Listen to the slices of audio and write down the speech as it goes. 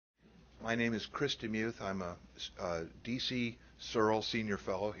My name is Chris DeMuth. I'm a D.C. Searle Senior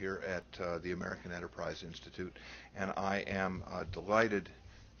Fellow here at the American Enterprise Institute, and I am delighted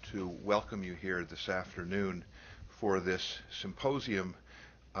to welcome you here this afternoon for this symposium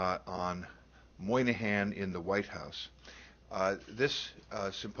on Moynihan in the White House. This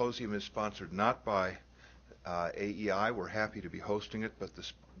symposium is sponsored not by AEI. We're happy to be hosting it, but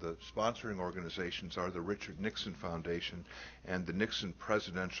the sponsoring organizations are the Richard Nixon Foundation and the Nixon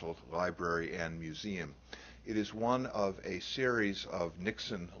Presidential Library and Museum. It is one of a series of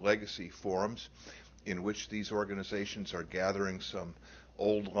Nixon legacy forums in which these organizations are gathering some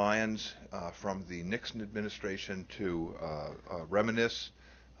old lions from the Nixon administration to reminisce,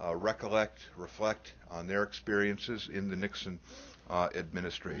 recollect, reflect on their experiences in the Nixon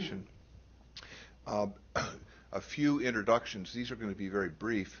administration. A few introductions. These are going to be very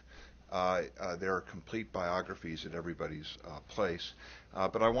brief. There are complete biographies at everybody's place.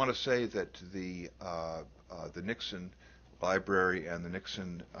 But I want to say that the Nixon Library and the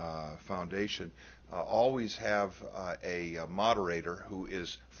Nixon Foundation always have a moderator who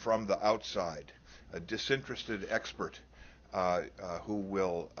is from the outside, a disinterested expert who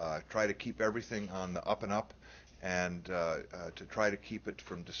will try to keep everything on the up and up and to try to keep it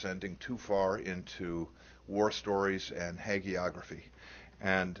from descending too far into war stories and hagiography.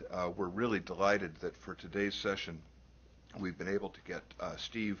 And we're really delighted that for today's session we've been able to get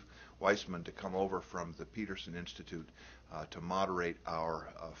Steve Weisman to come over from the Peterson Institute to moderate our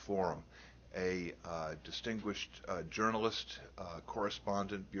forum. A distinguished journalist,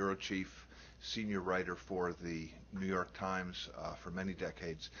 correspondent, bureau chief, senior writer for the New York Times for many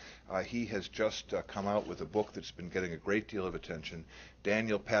decades. He has just come out with a book that's been getting a great deal of attention,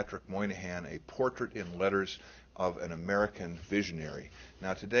 Daniel Patrick Moynihan, A Portrait in Letters of an American Visionary.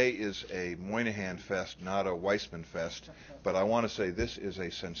 Now today is a Moynihan Fest, not a Weisman Fest, but I want to say this is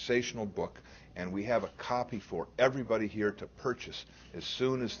a sensational book, and we have a copy for everybody here to purchase as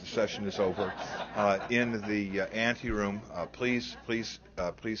soon as the session is over in the anteroom. Please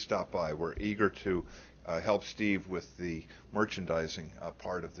stop by. We're eager to help Steve with the merchandising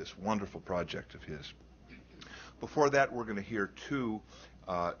part of this wonderful project of his. Before that, we're going to hear two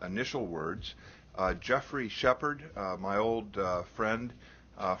initial words. Jeffrey Shepard, my old friend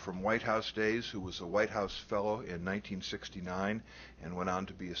from White House days, who was a White House fellow in 1969 and went on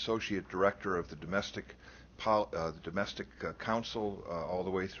to be associate director of the domestic council all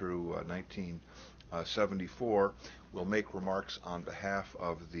the way through 1974, will make remarks on behalf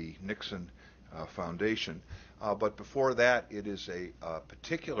of the Nixon Foundation. But before that, it is a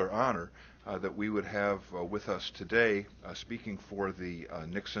particular honor that we would have with us today, speaking for the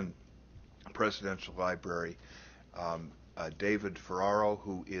Nixon Presidential Library, David Ferraro,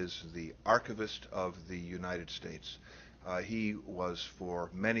 who is the archivist of the United States. He was for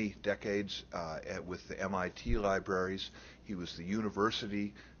many decades with the MIT libraries. He was the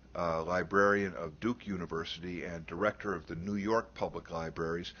university librarian of Duke University and director of the New York Public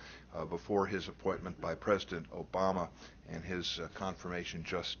Libraries before his appointment by President Obama and his confirmation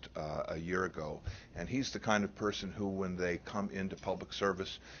just a year ago. And he's the kind of person who, when they come into public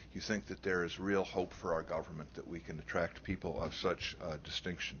service, you think that there is real hope for our government, that we can attract people of such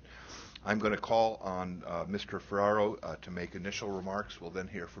distinction. I'm going to call on Mr. Ferraro to make initial remarks. We'll then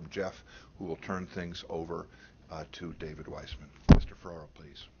hear from Jeff, who will turn things over to David Weisman. Mr. Ferraro,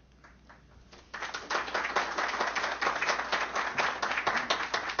 please.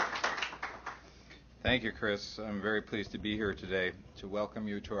 Thank you, Chris. I'm very pleased to be here today to welcome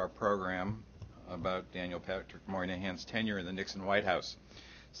you to our program about Daniel Patrick Moynihan's tenure in the Nixon White House.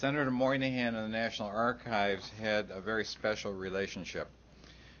 Senator Moynihan and the National Archives had a very special relationship.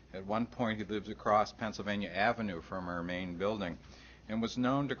 At one point, he lived across Pennsylvania Avenue from our main building and was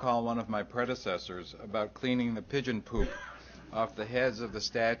known to call one of my predecessors about cleaning the pigeon poop off the heads of the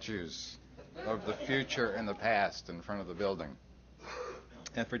statues of the future and the past in front of the building.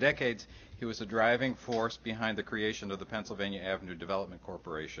 And for decades, he was a driving force behind the creation of the Pennsylvania Avenue Development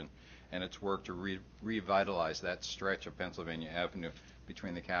Corporation and its work to revitalize that stretch of Pennsylvania Avenue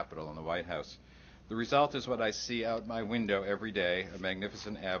between the Capitol and the White House. The result is what I see out my window every day, a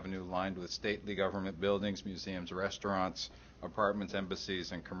magnificent avenue lined with stately government buildings, museums, restaurants, apartments,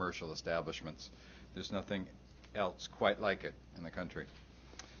 embassies, and commercial establishments. There's nothing else quite like it in the country.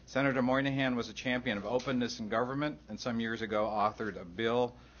 Senator Moynihan was a champion of openness in government, and some years ago authored a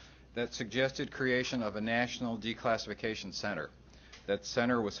bill that suggested creation of a national declassification center. That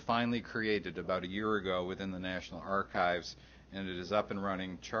center was finally created about a year ago within the National Archives, and it is up and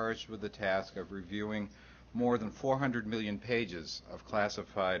running, charged with the task of reviewing more than 400 million pages of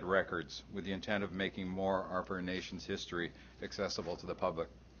classified records with the intent of making more of our nation's history accessible to the public.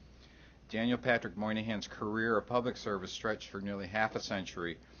 Daniel Patrick Moynihan's career of public service stretched for nearly half a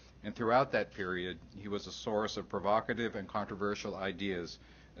century, and throughout that period, he was a source of provocative and controversial ideas,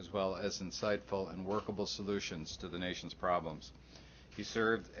 as well as insightful and workable solutions to the nation's problems. He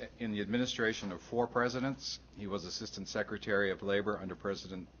served in the administration of 4 presidents. He was Assistant Secretary of Labor under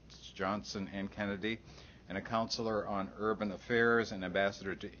Presidents Johnson and Kennedy, and a counselor on urban affairs and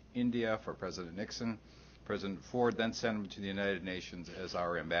ambassador to India for President Nixon. President Ford then sent him to the United Nations as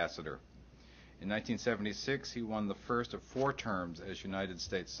our ambassador. In 1976, he won the first of 4 terms as United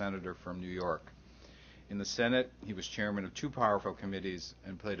States Senator from New York. In the Senate, he was chairman of 2 powerful committees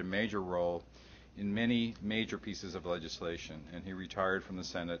and played a major role in many major pieces of legislation, and he retired from the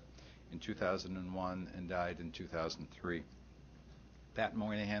Senate in 2001 and died in 2003. Pat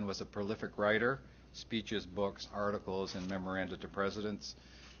Moynihan was a prolific writer, speeches, books, articles, and memoranda to presidents.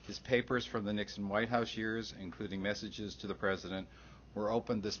 His papers from the Nixon White House years, including messages to the president, were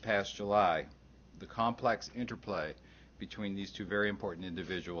opened this past July. The complex interplay between these 2 very important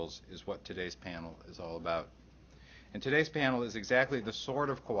individuals is what today's panel is all about. And today's panel is exactly the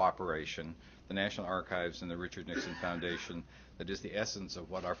sort of cooperation the National Archives and the Richard Nixon Foundation that is the essence of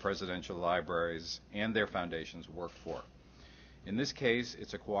what our presidential libraries and their foundations work for. In this case,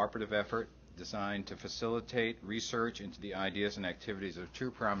 it's a cooperative effort designed to facilitate research into the ideas and activities of 2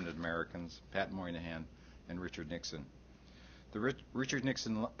 prominent Americans, Pat Moynihan and Richard Nixon. The Richard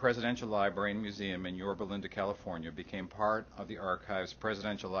Nixon Presidential Library and Museum in Yorba Linda, California, became part of the Archives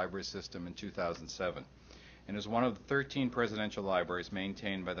Presidential Library System in 2007 and is one of the 13 presidential libraries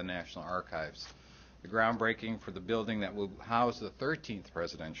maintained by the National Archives. The groundbreaking for the building that will house the 13th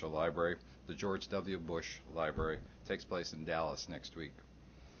presidential library, the George W. Bush Library, takes place in Dallas next week.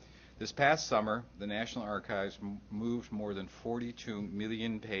 This past summer, the National Archives moved more than 42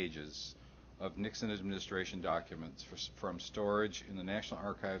 million pages of Nixon administration documents from storage in the National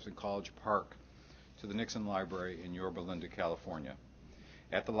Archives in College Park to the Nixon Library in Yorba Linda, California.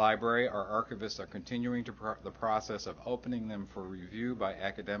 At the library, our archivists are continuing the process of opening them for review by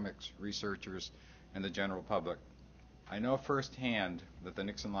academics, researchers, and the general public. I know firsthand that the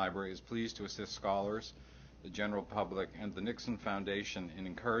Nixon Library is pleased to assist scholars, the general public, and the Nixon Foundation in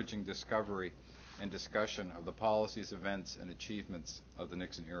encouraging discovery and discussion of the policies, events, and achievements of the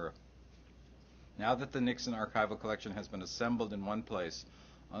Nixon era. Now that the Nixon archival collection has been assembled in one place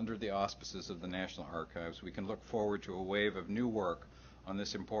under the auspices of the National Archives, we can look forward to a wave of new work on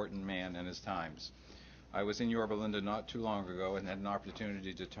this important man and his times. I was in Yorba Linda not too long ago and had an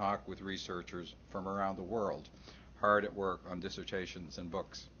opportunity to talk with researchers from around the world, hard at work on dissertations and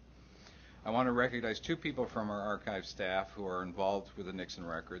books. I want to recognize 2 people from our archive staff who are involved with the Nixon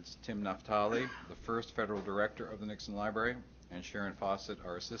records: Tim Naftali, the first federal director of the Nixon Library, and Sharon Fawcett,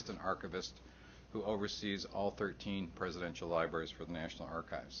 our assistant archivist, who oversees all 13 presidential libraries for the National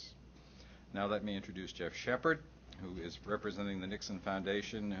Archives. Now let me introduce Jeff Shepard, who is representing the Nixon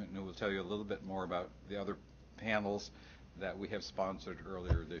Foundation, and who will tell you a little bit more about the other panels that we have sponsored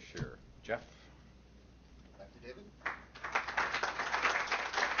earlier this year. Jeff? Thank you, David.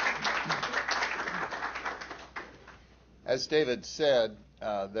 As David said,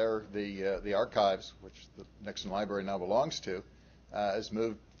 the archives, which the Nixon Library now belongs to, has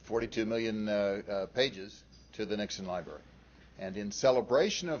moved 42 million pages to the Nixon Library. And in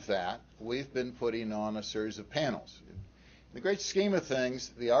celebration of that, we've been putting on a series of panels. In the great scheme of things,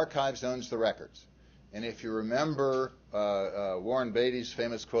 the archives owns the records. And if you remember Warren Beatty's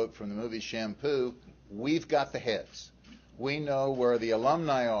famous quote from the movie Shampoo, we've got the heads. We know where the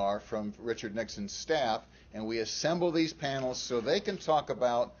alumni are from Richard Nixon's staff, and we assemble these panels so they can talk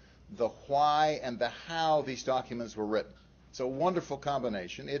about the why and the how these documents were written. It's a wonderful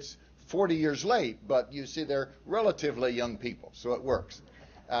combination. It's 40 years late, but you see they're relatively young people, so it works.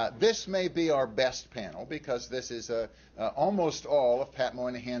 This may be our best panel because this is almost all of Pat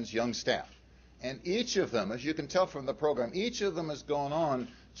Moynihan's young staff. And each of them, as you can tell from the program, each of them has gone on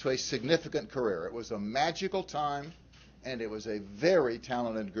to a significant career. It was a magical time, and it was a very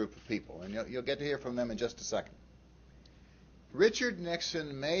talented group of people. And you'll get to hear from them in just a second. Richard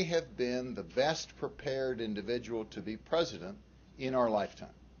Nixon may have been the best prepared individual to be president in our lifetime.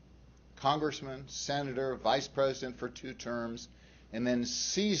 Congressman, senator, vice president for 2 terms, and then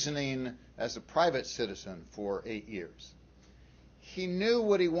seasoning as a private citizen for 8 years. He knew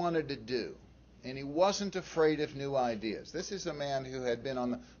what he wanted to do, and he wasn't afraid of new ideas. This is a man who had been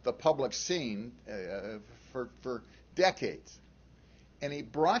on the public scene for decades. And he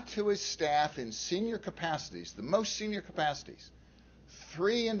brought to his staff in senior capacities, the most senior capacities,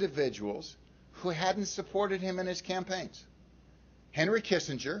 3 individuals who hadn't supported him in his campaigns. Henry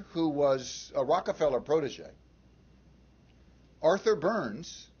Kissinger, who was a Rockefeller protege, Arthur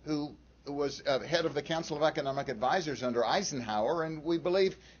Burns, who was head of the Council of Economic Advisors under Eisenhower, and we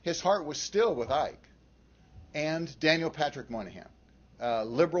believe his heart was still with Ike. And Daniel Patrick Moynihan,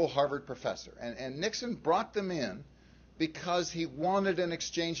 liberal Harvard professor. And Nixon brought them in because he wanted an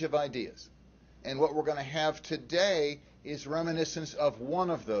exchange of ideas. And what we're going to have today is reminiscence of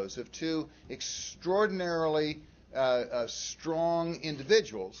one of those, of two extraordinarily strong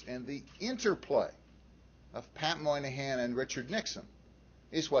individuals. And the interplay of Pat Moynihan and Richard Nixon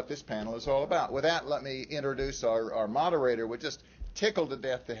is what this panel is all about. With that, let me introduce our moderator. We're just tickled to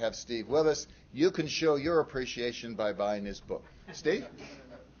death to have Steve with us. You can show your appreciation by buying his book. Steve?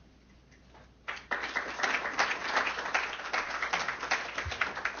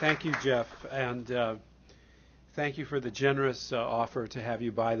 Thank you, Jeff, and thank you for the generous offer to have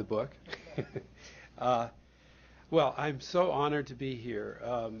you buy the book. Well, I'm so honored to be here.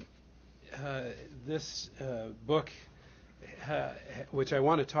 This book, which I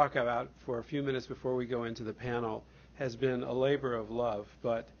want to talk about for a few minutes before we go into the panel, has been a labor of love,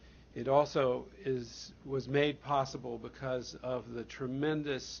 but it also was made possible because of the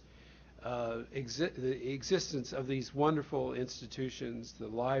tremendous the existence of these wonderful institutions, the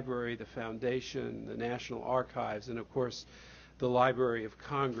library, the foundation, the National Archives, and of course the Library of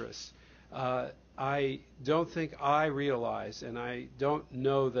Congress. I don't think I realize, and I don't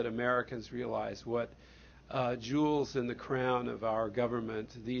know that Americans realize, what jewels in the crown of our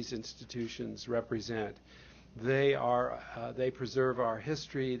government these institutions represent. They preserve our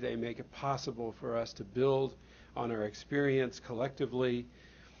history. They make it possible for us to build on our experience collectively.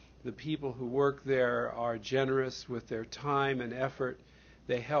 The people who work there are generous with their time and effort.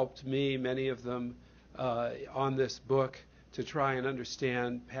 They helped me, many of them, on this book to try and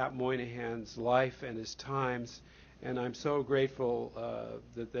understand Pat Moynihan's life and his times. And I'm so grateful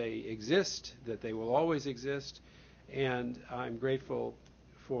that they exist, that they will always exist. And I'm grateful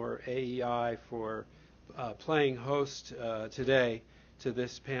for AEI for playing host today to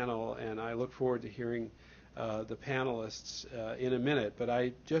this panel, and I look forward to hearing the panelists in a minute. But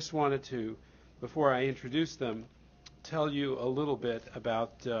I just wanted to, before I introduce them, tell you a little bit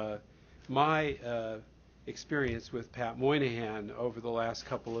about my experience with Pat Moynihan over the last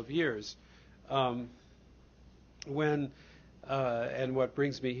couple of years. And what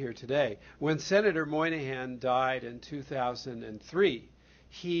brings me here today. When Senator Moynihan died in 2003,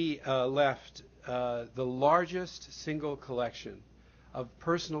 he left the largest single collection of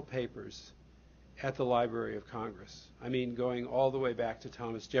personal papers at the Library of Congress. I mean, going all the way back to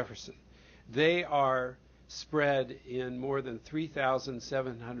Thomas Jefferson. They are spread in more than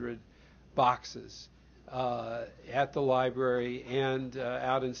 3,700 boxes at the library and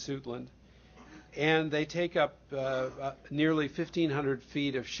out in Suitland. And they take up nearly 1,500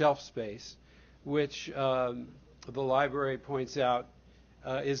 feet of shelf space, which the library points out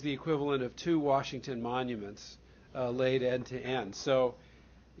is the equivalent of 2 Washington monuments laid end to end. So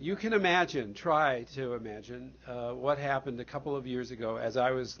you can imagine, try to imagine, what happened a couple of years ago as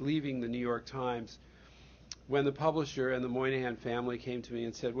I was leaving the New York Times when the publisher and the Moynihan family came to me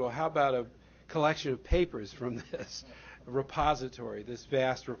and said, well, how about a collection of papers from this repository, this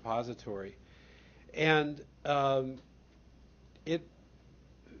vast repository? And the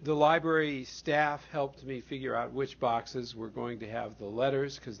library staff helped me figure out which boxes were going to have the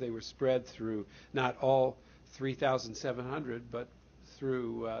letters, because they were spread through not all 3,700, but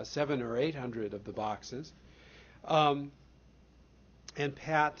through 700 or 800 of the boxes. And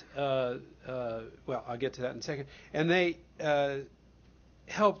Pat, well, I'll get to that in a second. And they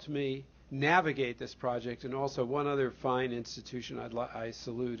helped me navigate this project. And also one other fine institution I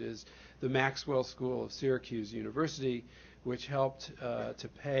salute is the Maxwell School of Syracuse University, which helped to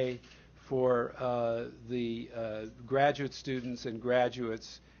pay for the graduate students and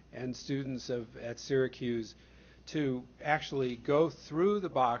graduates and students at Syracuse to actually go through the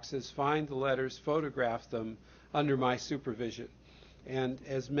boxes, find the letters, photograph them under my supervision. And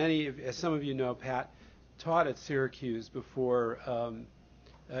as some of you know, Pat taught at Syracuse before.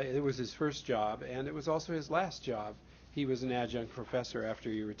 It was his first job, and it was also his last job. He was an adjunct professor after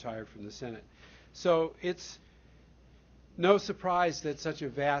he retired from the Senate. So it's no surprise that such a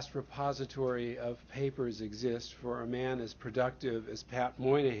vast repository of papers exists for a man as productive as Pat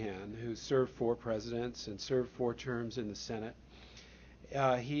Moynihan, who served 4 presidents and served 4 terms in the Senate.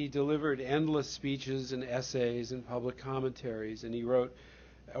 He delivered endless speeches and essays and public commentaries, and he wrote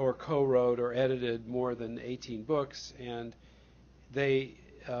or co-wrote or edited more than 18 books, and they,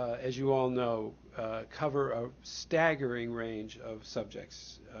 as you all know, cover a staggering range of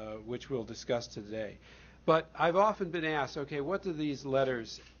subjects, which we'll discuss today. But I've often been asked, okay, what do these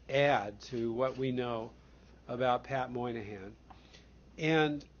letters add to what we know about Pat Moynihan?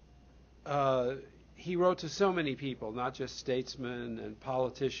 And he wrote to so many people, not just statesmen and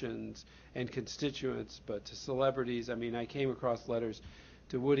politicians and constituents, but to celebrities. I mean, I came across letters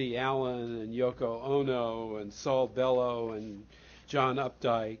to Woody Allen and Yoko Ono and Saul Bellow and John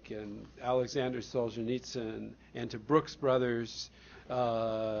Updike and Alexander Solzhenitsyn, and to Brooks Brothers,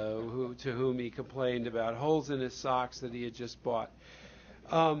 to whom he complained about holes in his socks that he had just bought.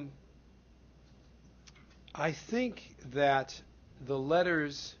 I think that the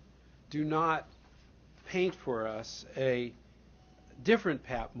letters do not paint for us a different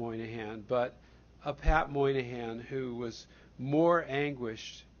Pat Moynihan, but a Pat Moynihan who was more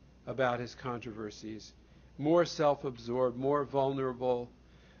anguished about his controversies, more self-absorbed, more vulnerable,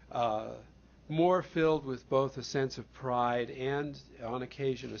 more filled with both a sense of pride and, on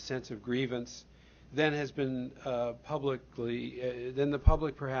occasion, a sense of grievance than has been than the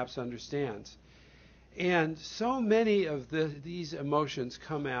public perhaps understands. And so many of these emotions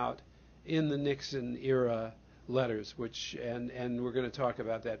come out in the Nixon era letters, and we're going to talk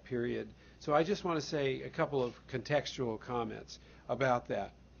about that period. So I just want to say a couple of contextual comments about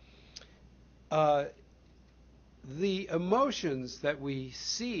that. The emotions that we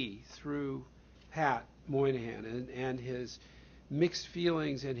see through Pat Moynihan and his mixed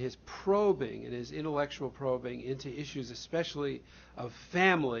feelings and his probing and his intellectual probing into issues especially of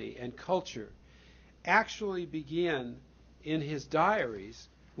family and culture actually begin in his diaries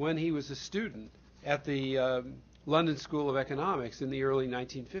when he was a student at the London School of Economics in the early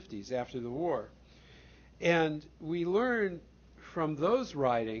 1950s after the war. And we learn from those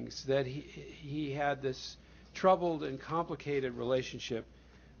writings that he had this troubled and complicated relationship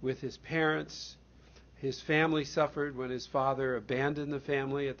with his parents. His family suffered when his father abandoned the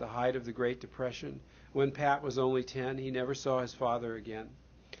family at the height of the Great Depression. When Pat was only 10, he never saw his father again.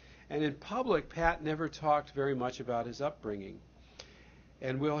 And in public, Pat never talked very much about his upbringing.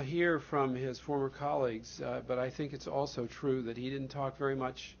 And we'll hear from his former colleagues, but I think it's also true that he didn't talk very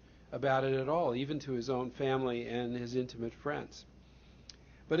much about it at all, even to his own family and his intimate friends.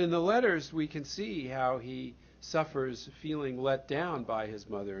 But in the letters, we can see how he suffers feeling let down by his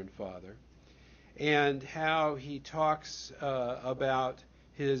mother and father, and how he talks about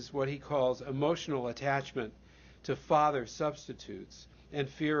his, what he calls, emotional attachment to father substitutes and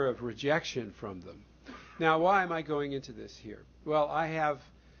fear of rejection from them. Now, why am I going into this here? Well,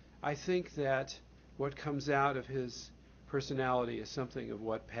 I think that what comes out of his personality is something of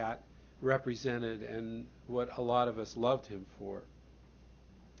what Pat represented and what a lot of us loved him for.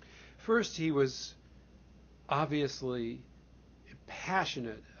 First, he was obviously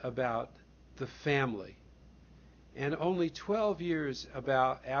passionate about the family. And only 12 years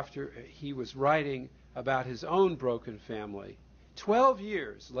after he was writing about his own broken family, 12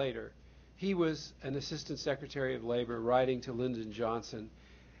 years later, he was an Assistant Secretary of Labor writing to Lyndon Johnson,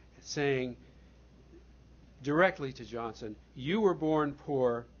 saying directly to Johnson, "You were born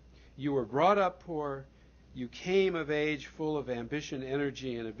poor, you were brought up poor, you came of age full of ambition,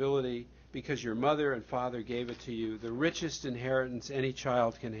 energy, and ability because your mother and father gave it to you. The richest inheritance any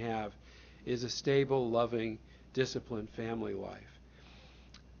child can have is a stable, loving, disciplined family life."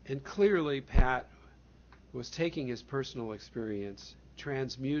 And clearly, Pat was taking his personal experience,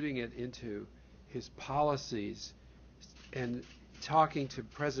 transmuting it into his policies, and talking to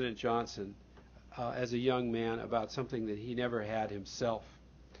President Johnson as a young man about something that he never had himself.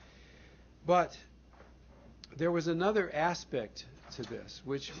 But there was another aspect to this,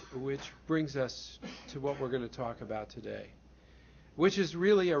 which brings us to what we're going to talk about today, which is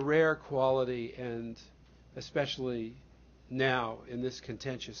really a rare quality, and especially now in this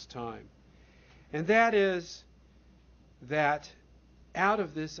contentious time. And that is that out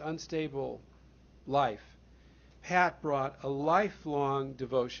of this unstable life, Pat brought a lifelong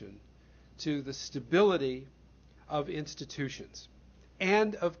devotion to the stability of institutions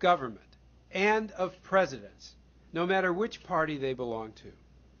and of government and of presidents, no matter which party they belong to.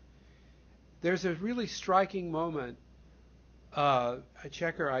 There's a really striking moment,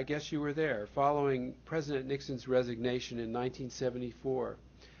 Checker, I guess you were there, following President Nixon's resignation in 1974,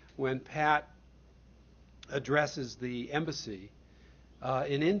 when Pat addresses the embassy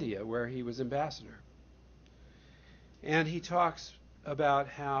in India, where he was ambassador. And he talks about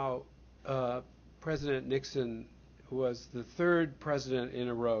how President Nixon was the third president in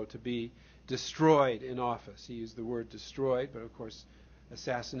a row to be destroyed in office. He used the word destroyed, but of course,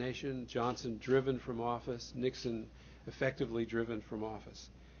 assassination, Johnson driven from office, Nixon effectively driven from office.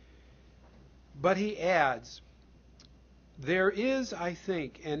 But he adds, there is, I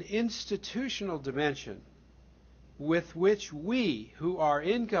think, an institutional dimension with which we, who are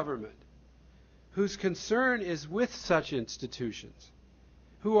in government, whose concern is with such institutions,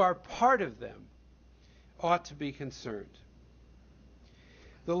 who are part of them, ought to be concerned.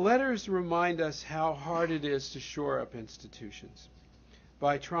 The letters remind us how hard it is to shore up institutions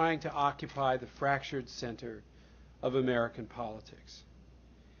by trying to occupy the fractured center of American politics.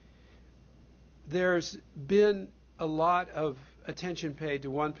 There's been a lot of attention paid to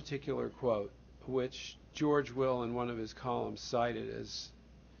one particular quote, which George Will in one of his columns cited as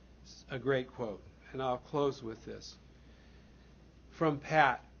a great quote, and I'll close with this. From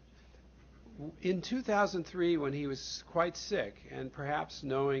Pat. In 2003, when he was quite sick, and perhaps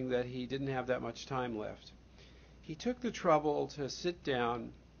knowing that he didn't have that much time left, he took the trouble to sit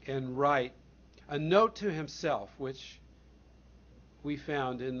down and write a note to himself, which we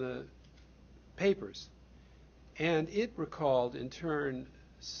found in the papers. And it recalled, in turn,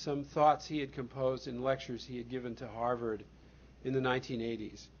 some thoughts he had composed in lectures he had given to Harvard in the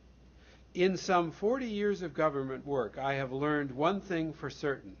 1980s. In some 40 years of government work, I have learned one thing for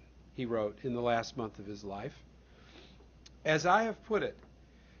certain, he wrote in the last month of his life. As I have put it,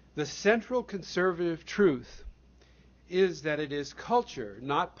 the central conservative truth is that it is culture,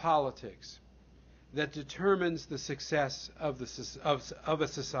 not politics, that determines the success of a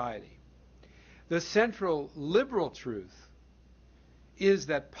society. The central liberal truth is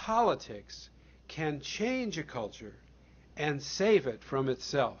that politics can change a culture and save it from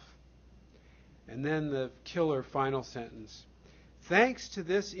itself. And then the killer final sentence. Thanks to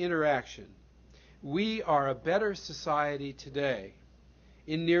this interaction, we are a better society today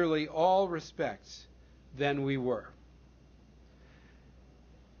in nearly all respects than we were.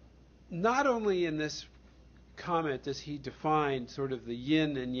 Not only in this comment does he define sort of the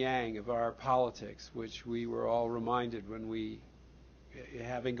yin and yang of our politics, which we were all reminded when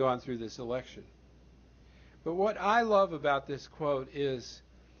having gone through this election. But what I love about this quote is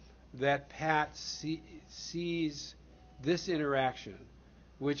that Pat sees this interaction,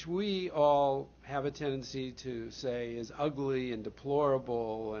 which we all have a tendency to say is ugly and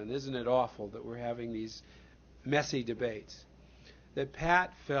deplorable, and isn't it awful that we're having these messy debates, that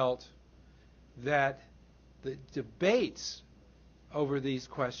Pat felt that the debates over these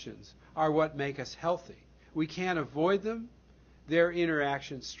questions are what make us healthy. We can't avoid them. Their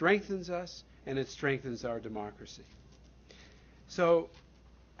interaction strengthens us, and it strengthens our democracy. So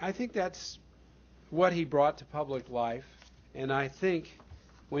I think that's what he brought to public life, and I think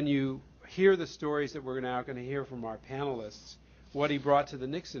when you hear the stories that we're now going to hear from our panelists, what he brought to the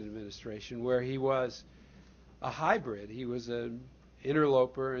Nixon administration, where he was a hybrid. He was an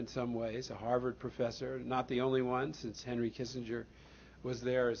interloper in some ways, a Harvard professor, not the only one, since Henry Kissinger was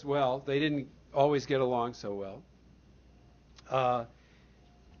there as well. They didn't always get along so well.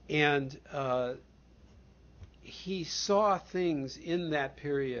 And he saw things in that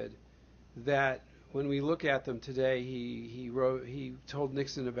period that, when we look at them today, he told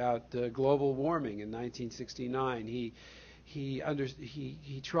Nixon about global warming in 1969. He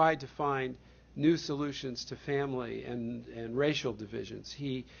tried to find new solutions to family and racial divisions.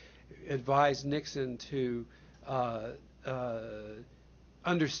 He advised Nixon to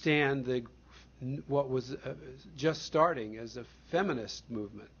understand what was just starting as a feminist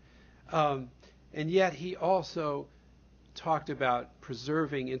movement. And yet he also talked about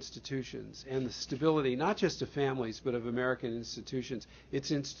preserving institutions and the stability, not just of families, but of American institutions,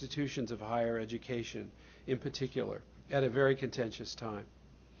 its institutions of higher education in particular, at a very contentious time.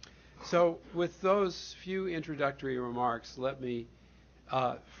 So with those few introductory remarks, let me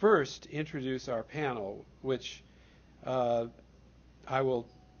first introduce our panel, which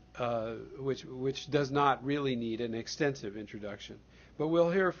which does not really need an extensive introduction. But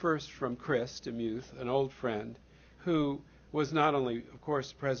we'll hear first from Chris DeMuth, an old friend, who was not only, of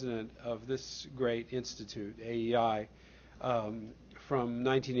course, president of this great institute, AEI, from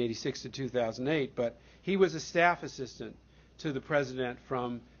 1986 to 2008, but he was a staff assistant to the president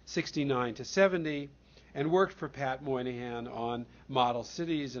from 69 to 70 and worked for Pat Moynihan on model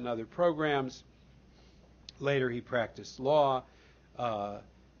cities and other programs. Later he practiced law,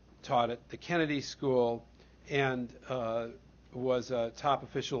 taught at the Kennedy School, and was a top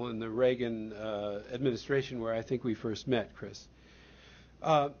official in the Reagan administration, where I think we first met, Chris.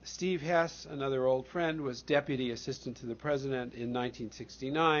 Steve Hess, another old friend, was deputy assistant to the president in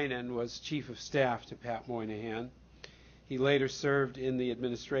 1969 and was chief of staff to Pat Moynihan. He later served in the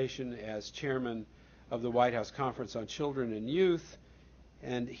administration as chairman of the White House Conference on Children and Youth,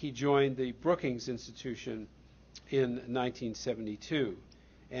 and he joined the Brookings Institution in 1972.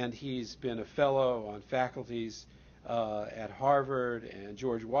 And he's been a fellow on faculties at Harvard and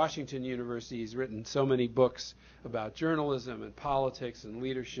George Washington University. He's written so many books about journalism and politics and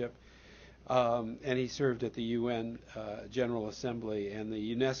leadership. and he served at the UN General Assembly and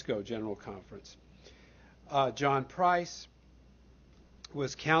the UNESCO General Conference. John Price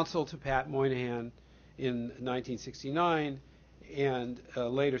was counsel to Pat Moynihan in 1969 and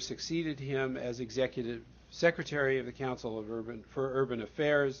later succeeded him as executive secretary of the Council for Urban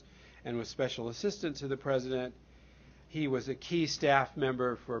Affairs and was special assistant to the president. He was a key staff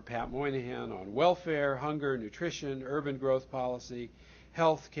member for Pat Moynihan on welfare, hunger, nutrition, urban growth policy,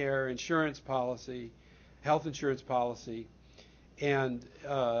 health insurance policy, and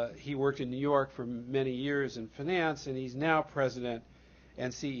he worked in New York for many years in finance, and he's now president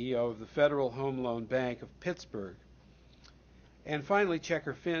and CEO of the Federal Home Loan Bank of Pittsburgh. And finally,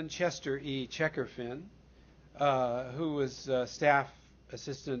 Chester E. Checker Finn, who was staff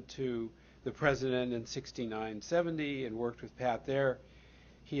assistant to the president in 69-70 and worked with Pat there.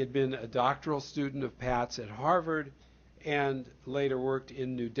 He had been a doctoral student of Pat's at Harvard and later worked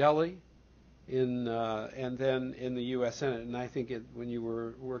in New Delhi and then in the U.S. Senate. And I think when you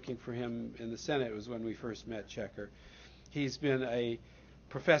were working for him in the Senate was when we first met Checker. He's been a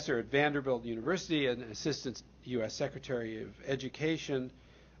professor at Vanderbilt University, an assistant U.S. Secretary of Education,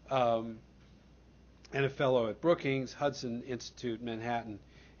 and a fellow at Brookings, Hudson Institute, Manhattan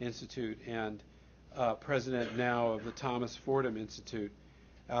Institute, and president now of the Thomas Fordham Institute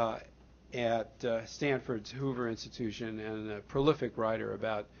at Stanford's Hoover Institution, and a prolific writer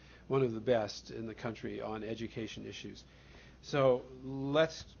about one of the best in the country on education issues. So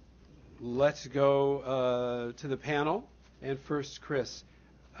let's go to the panel. And first, Chris,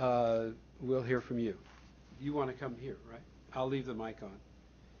 we'll hear from you. You want to come here, right? I'll leave the mic on.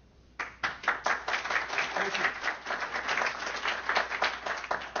 Thank you.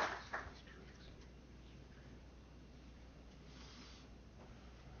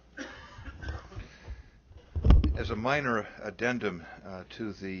 As a minor addendum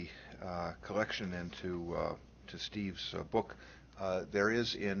to the collection and to Steve's book, there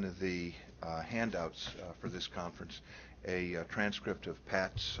is in the handouts for this conference a transcript of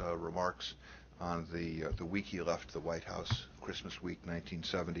Pat's remarks on the week he left the White House, Christmas week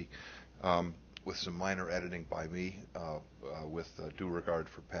 1970, with some minor editing by me, with due regard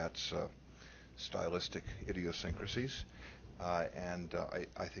for Pat's stylistic idiosyncrasies, and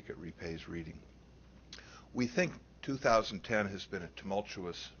I think it repays reading. We think 2010 has been a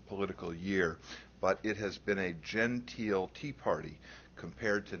tumultuous political year, but it has been a genteel tea party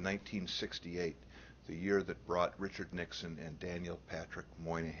compared to 1968, the year that brought Richard Nixon and Daniel Patrick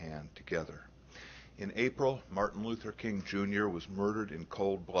Moynihan together. In April, Martin Luther King Jr. was murdered in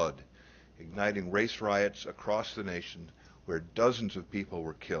cold blood, igniting race riots across the nation where dozens of people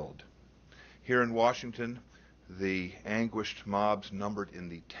were killed. Here in Washington, the anguished mobs numbered in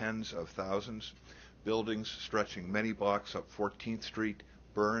the tens of thousands. Buildings stretching many blocks up 14th Street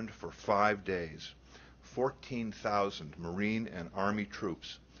burned for 5 days. 14,000 Marine and Army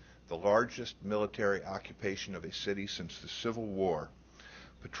troops, the largest military occupation of a city since the Civil War,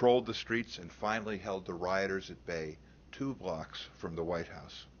 patrolled the streets and finally held the rioters at bay 2 blocks from the White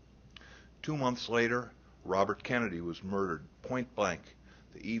House. 2 months later, Robert Kennedy was murdered point blank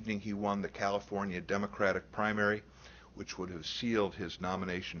the evening he won the California Democratic primary, which would have sealed his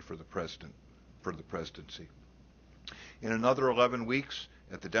nomination for the presidency. In another 11 weeks,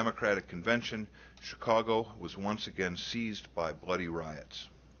 at the Democratic Convention, Chicago was once again seized by bloody riots.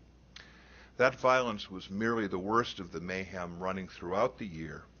 That violence was merely the worst of the mayhem running throughout the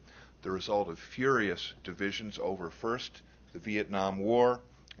year, the result of furious divisions over, first, the Vietnam War,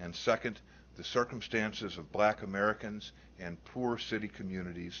 and second, the circumstances of black Americans and poor city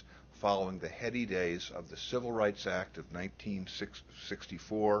communities following the heady days of the Civil Rights Act of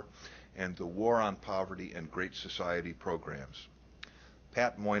 1964 and the War on Poverty and Great Society programs.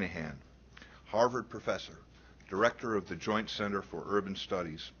 Pat Moynihan, Harvard professor, director of the Joint Center for Urban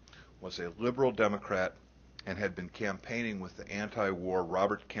Studies, was a liberal Democrat and had been campaigning with the anti-war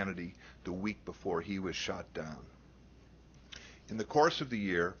Robert Kennedy the week before he was shot down. In the course of the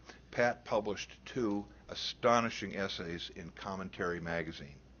year, Pat published 2 astonishing essays in Commentary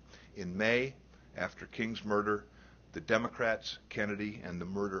magazine. In May, after King's murder, The Democrats, Kennedy, and the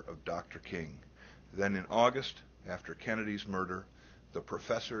Murder of Dr. King. Then in August, after Kennedy's murder, The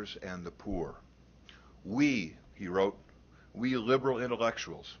Professors and the Poor. We, he wrote, we liberal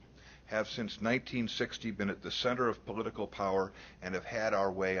intellectuals have since 1960 been at the center of political power and have had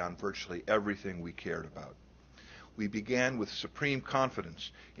our way on virtually everything we cared about. We began with supreme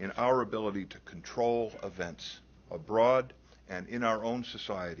confidence in our ability to control events, abroad and in our own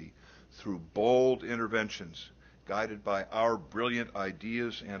society, through bold interventions guided by our brilliant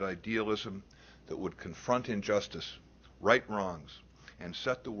ideas and idealism that would confront injustice, right wrongs, and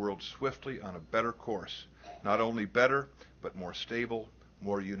set the world swiftly on a better course, not only better, but more stable,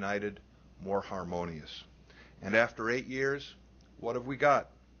 more united, more harmonious. And after 8 years, what have we got?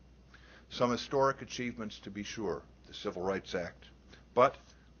 Some historic achievements, to be sure, the Civil Rights Act, but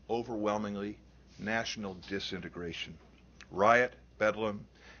overwhelmingly national disintegration. Riot, bedlam,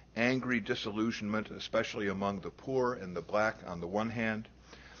 angry disillusionment, especially among the poor and the black on the one hand,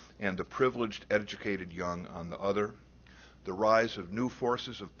 and the privileged, educated young on the other. The rise of new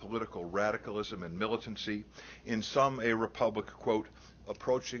forces of political radicalism and militancy, in some a republic, quote,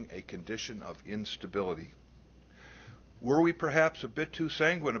 approaching a condition of instability. Were we perhaps a bit too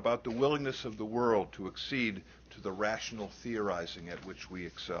sanguine about the willingness of the world to accede to the rational theorizing at which we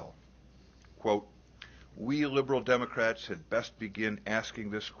excel? Quote, we liberal Democrats had best begin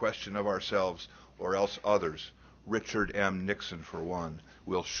asking this question of ourselves, or else others, Richard M. Nixon for one,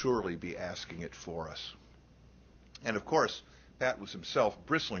 will surely be asking it for us. And of course, Pat was himself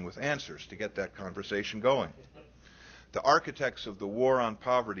bristling with answers to get that conversation going. The architects of the war on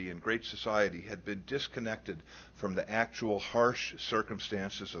poverty in Great Society had been disconnected from the actual harsh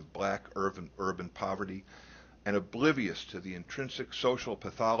circumstances of black urban poverty and oblivious to the intrinsic social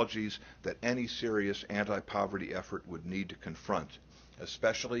pathologies that any serious anti-poverty effort would need to confront,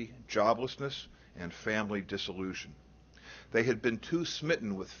 especially joblessness and family dissolution. They had been too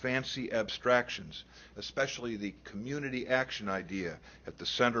smitten with fancy abstractions, especially the community action idea at the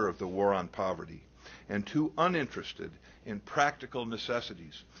center of the war on poverty, and too uninterested in practical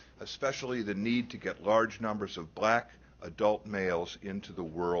necessities, especially the need to get large numbers of black adult males into the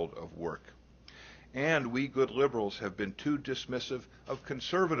world of work. And we good liberals have been too dismissive of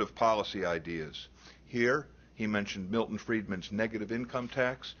conservative policy ideas. Here, he mentioned Milton Friedman's negative income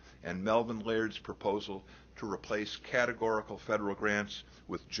tax and Melvin Laird's proposal to replace categorical federal grants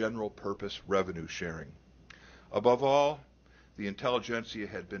with general-purpose revenue sharing. Above all, the intelligentsia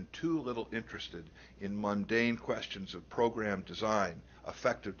had been too little interested in mundane questions of program design,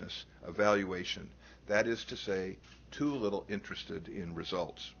 effectiveness, evaluation, that is to say, too little interested in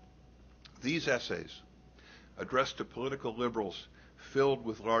results. These essays, addressed to political liberals filled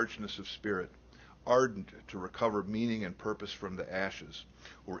with largeness of spirit, ardent to recover meaning and purpose from the ashes,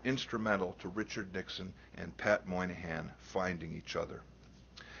 were instrumental to Richard Nixon and Pat Moynihan finding each other.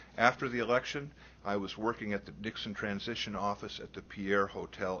 After the election, I was working at the Nixon Transition Office at the Pierre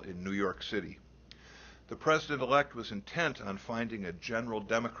Hotel in New York City. The president-elect was intent on finding a general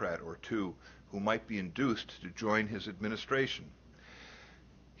Democrat or two who might be induced to join his administration.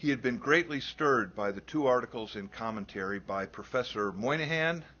 He had been greatly stirred by the 2 articles in commentary by Professor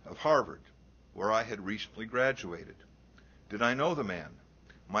Moynihan of Harvard, where I had recently graduated. Did I know the man?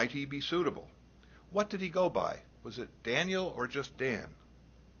 Might he be suitable? What did he go by? Was it Daniel or just Dan?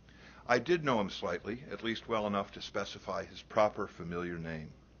 I did know him slightly, at least well enough to specify his proper familiar name.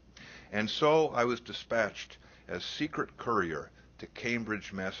 And so I was dispatched as secret courier to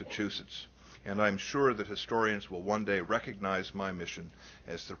Cambridge, Massachusetts, and I'm sure that historians will one day recognize my mission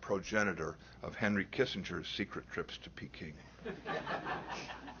as the progenitor of Henry Kissinger's secret trips to Peking.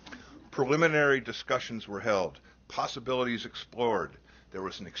 Preliminary discussions were held, possibilities explored. There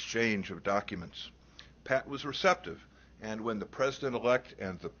was an exchange of documents. Pat was receptive, and when the president-elect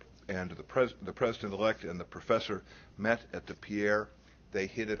and the president-elect and the professor met at the Pierre, they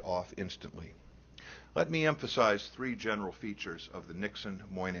hit it off instantly. Let me emphasize 3 general features of the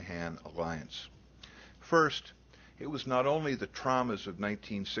Nixon-Moynihan alliance. First, it was not only the traumas of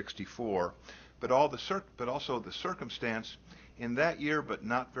 1964, but also the circumstance in that year, but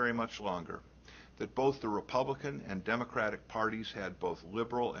not very much longer, that both the Republican and Democratic parties had both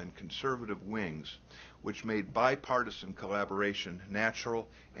liberal and conservative wings, which made bipartisan collaboration natural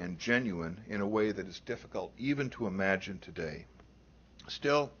and genuine in a way that is difficult even to imagine today.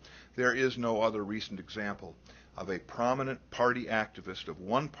 Still, there is no other recent example of a prominent party activist of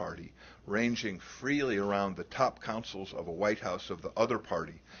one party ranging freely around the top councils of a White House of the other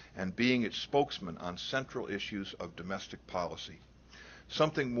party and being its spokesman on central issues of domestic policy.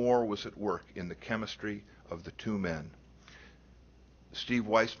 Something more was at work in the chemistry of the 2 men. Steve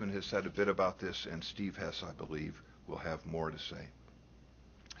Weisman has said a bit about this, and Steve Hess, I believe, will have more to say.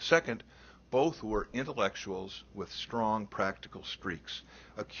 Second, both were intellectuals with strong practical streaks,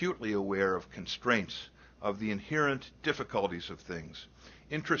 acutely aware of constraints, of the inherent difficulties of things,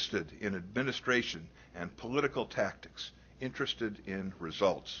 interested in administration and political tactics, interested in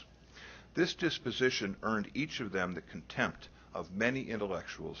results. This disposition earned each of them the contempt of many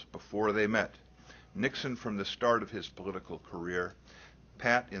intellectuals before they met. Nixon from the start of his political career,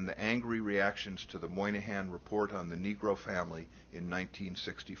 Pat in the angry reactions to the Moynihan report on the Negro family in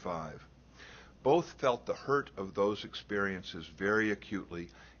 1965. Both felt the hurt of those experiences very acutely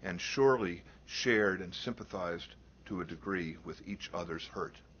and surely shared and sympathized to a degree with each other's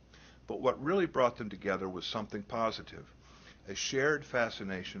hurt. But what really brought them together was something positive, a shared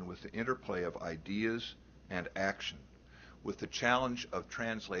fascination with the interplay of ideas and action, with the challenge of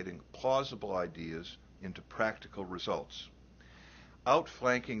translating plausible ideas into practical results.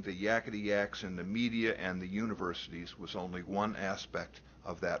 Outflanking the yakety-yaks in the media and the universities was only one aspect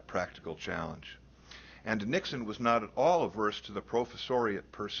of that practical challenge. And Nixon was not at all averse to the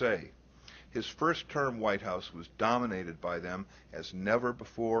professoriate per se. His first-term White House was dominated by them as never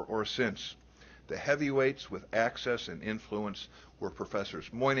before or since. The heavyweights with access and influence were Professors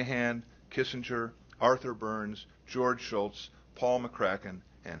Moynihan, Kissinger, Arthur Burns, George Shultz, Paul McCracken,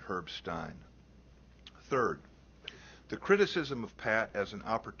 and Herb Stein. Third, the criticism of Pat as an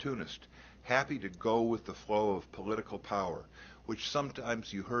opportunist, happy to go with the flow of political power, which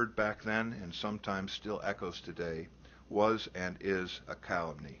sometimes you heard back then and sometimes still echoes today, was and is a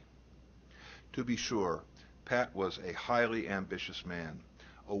calumny. To be sure, Pat was a highly ambitious man,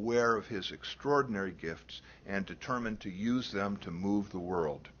 aware of his extraordinary gifts and determined to use them to move the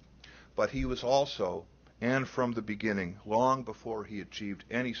world. But he was also, and from the beginning, long before he achieved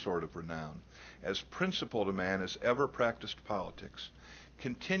any sort of renown, as principled a man as ever practiced politics,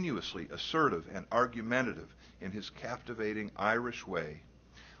 continuously assertive and argumentative in his captivating Irish way,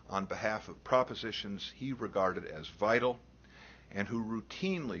 on behalf of propositions he regarded as vital, and who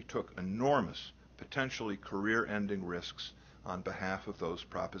routinely took enormous, potentially career-ending risks on behalf of those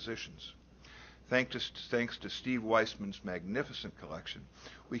propositions. Thanks to Steve Weisman's magnificent collection,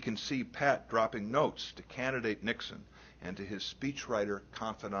 we can see Pat dropping notes to candidate Nixon and to his speechwriter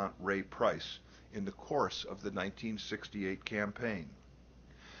confidant Ray Price in the course of the 1968 campaign.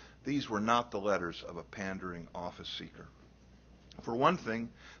 These were not the letters of a pandering office seeker. For one thing,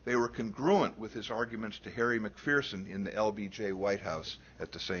 they were congruent with his arguments to Harry McPherson in the LBJ White House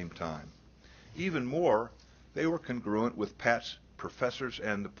at the same time. Even more, they were congruent with Pat's Professors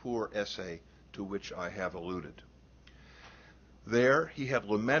and the Poor essay, to which I have alluded. There, he had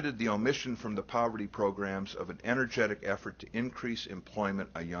lamented the omission from the poverty programs of an energetic effort to increase employment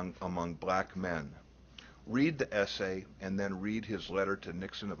among black men. Read the essay and then read his letter to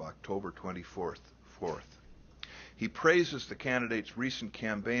Nixon of October 24th. He praises the candidate's recent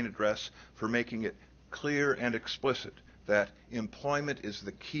campaign address for making it clear and explicit that employment is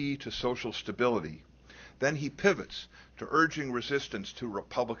the key to social stability. Then he pivots to urging resistance to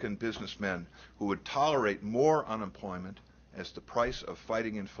Republican businessmen who would tolerate more unemployment as the price of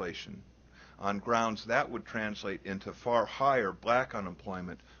fighting inflation, on grounds that would translate into far higher black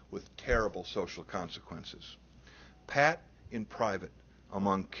unemployment with terrible social consequences. Pat, in private,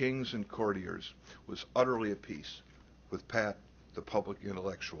 among kings and courtiers, was utterly at peace with Pat, the public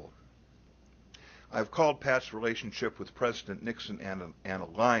intellectual. I've called Pat's relationship with President Nixon an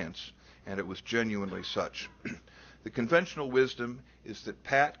alliance, and it was genuinely such. The conventional wisdom is that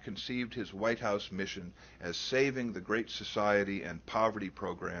Pat conceived his White House mission as saving the Great Society and poverty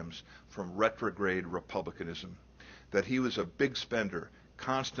programs from retrograde republicanism, that he was a big spender,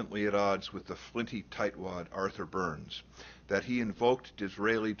 constantly at odds with the flinty tightwad Arthur Burns, that he invoked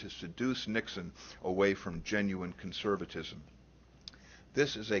Disraeli to seduce Nixon away from genuine conservatism.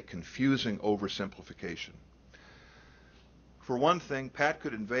 This is a confusing oversimplification. For one thing, Pat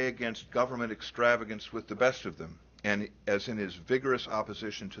could inveigh against government extravagance with the best of them, and as in his vigorous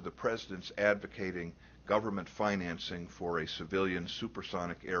opposition to the president's advocating government financing for a civilian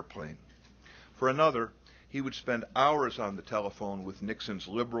supersonic airplane. For another, he would spend hours on the telephone with Nixon's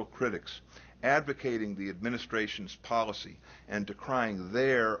liberal critics, advocating the administration's policy and decrying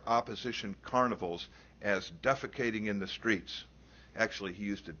their opposition carnivals as defecating in the streets. Actually, he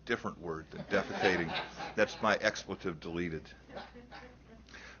used a different word than defecating. That's my expletive deleted.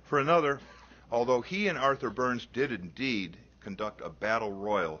 For another, although he and Arthur Burns did indeed conduct a battle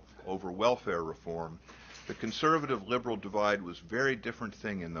royal over welfare reform, the conservative-liberal divide was a very different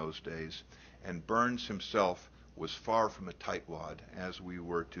thing in those days, and Burns himself was far from a tightwad, as we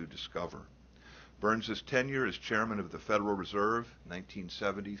were to discover. Burns's tenure as chairman of the Federal Reserve,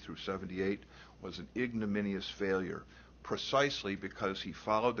 1970 through 78, was an ignominious failure, precisely because he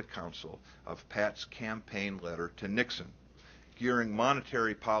followed the counsel of Pat's campaign letter to Nixon, gearing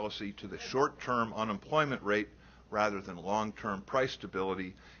monetary policy to the short-term unemployment rate rather than long-term price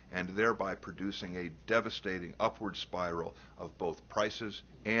stability, and thereby producing a devastating upward spiral of both prices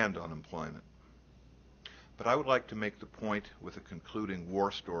and unemployment. But I would like to make the point with a concluding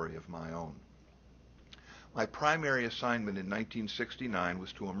war story of my own. My primary assignment in 1969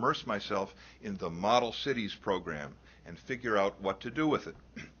 was to immerse myself in the Model Cities program and figure out what to do with it.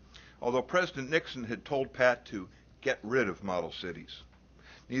 although President Nixon had told Pat to get rid of model cities.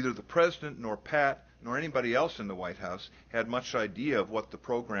 Neither the President nor Pat nor anybody else in the White House had much idea of what the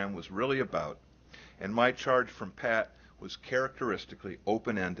program was really about, and my charge from Pat was characteristically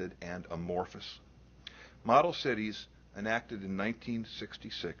open-ended and amorphous. Model cities, enacted in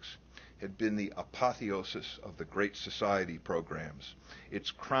 1966, had been the apotheosis of the Great Society programs,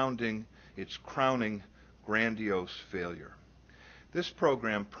 its crowning grandiose failure. This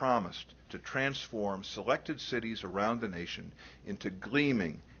program promised to transform selected cities around the nation into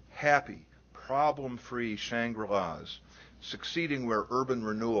gleaming, happy, problem-free Shangri-Las, succeeding where urban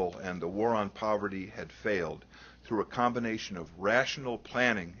renewal and the war on poverty had failed, through a combination of rational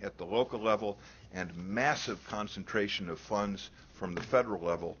planning at the local level and massive concentration of funds from the federal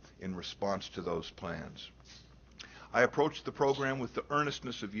level in response to those plans. I approached the program with the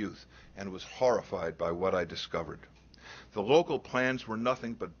earnestness of youth and was horrified by what I discovered. The local plans were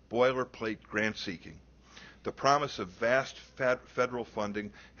nothing but boilerplate grant-seeking. The promise of vast federal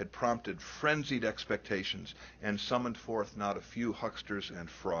funding had prompted frenzied expectations and summoned forth not a few hucksters and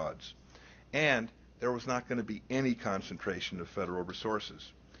frauds. And there was not going to be any concentration of federal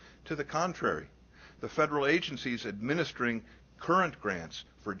resources. To the contrary, the federal agencies administering current grants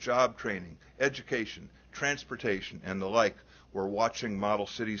for job training, education, transportation, and the like were watching model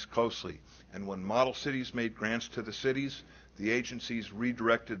cities closely, and when model cities made grants to the cities, the agencies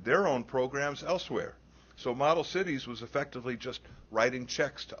redirected their own programs elsewhere. So model cities was effectively just writing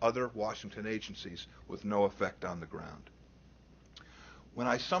checks to other Washington agencies with no effect on the ground. When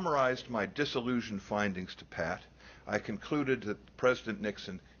I summarized my disillusioned findings to Pat, I concluded that President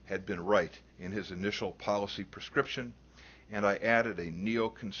Nixon had been right in his initial policy prescription, and I added a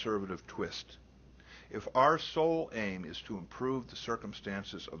neoconservative twist. If our sole aim is to improve the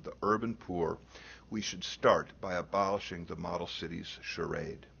circumstances of the urban poor, we should start by abolishing the model cities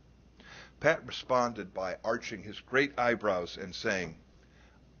charade. Pat responded by arching his great eyebrows and saying,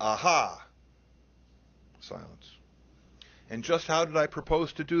 "Aha!" Silence. And just how did I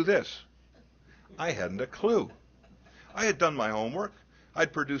propose to do this? I hadn't a clue. I had done my homework.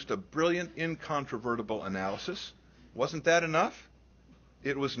 I'd produced a brilliant, incontrovertible analysis. Wasn't that enough?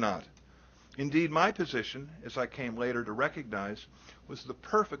 It was not. Indeed, my position, as I came later to recognize, was the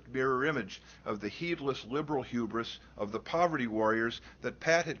perfect mirror image of the heedless liberal hubris of the poverty warriors that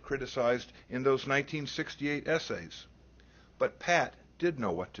Pat had criticized in those 1968 essays. But Pat did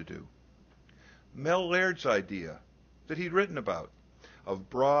know what to do. Mel Laird's idea, that he'd written about, of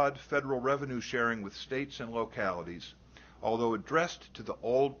broad federal revenue sharing with states and localities, although addressed to the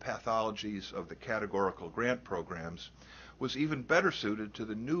old pathologies of the categorical grant programs, was even better suited to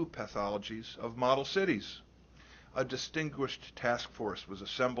the new pathologies of model cities. A distinguished task force was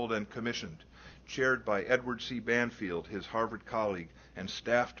assembled and commissioned, chaired by Edward C. Banfield, his Harvard colleague, and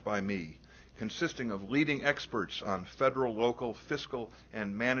staffed by me, consisting of leading experts on federal, local, fiscal,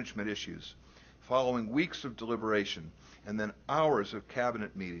 and management issues. Following weeks of deliberation and then hours of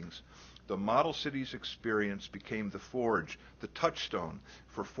cabinet meetings, the Model Cities experience became the forge, the touchstone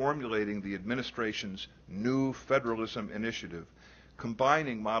for formulating the administration's new federalism initiative,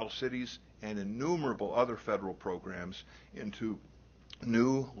 combining Model Cities and innumerable other federal programs into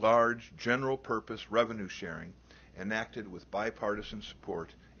new, large, general-purpose revenue sharing enacted with bipartisan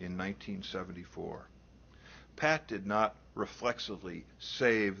support in 1974. Pat did not reflexively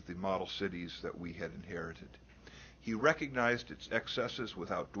save the model cities that we had inherited. He recognized its excesses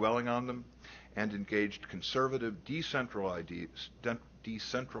without dwelling on them and engaged conservative decentralizing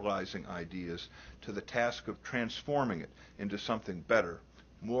ideas to the task of transforming it into something better,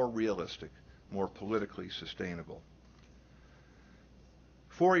 more realistic, more politically sustainable.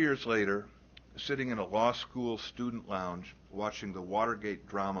 4 years later, sitting in a law school student lounge watching the Watergate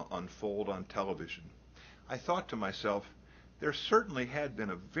drama unfold on television, I thought to myself, there certainly had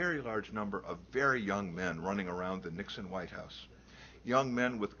been a very large number of very young men running around the Nixon White House, young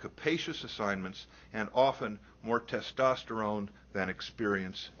men with capacious assignments and often more testosterone than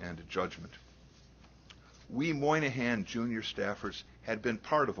experience and judgment. We Moynihan junior staffers had been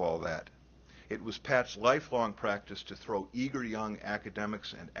part of all that. It was Pat's lifelong practice to throw eager young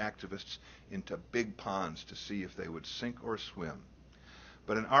academics and activists into big ponds to see if they would sink or swim.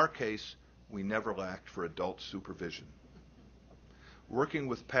 But in our case, we never lacked for adult supervision. Working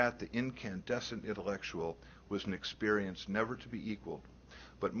with Pat, the incandescent intellectual, was an experience never to be equaled.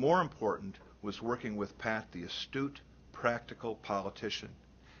 But more important was working with Pat, the astute, practical politician,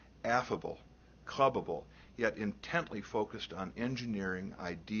 affable, clubbable, yet intently focused on engineering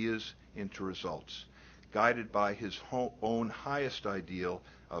ideas into results, guided by his own highest ideal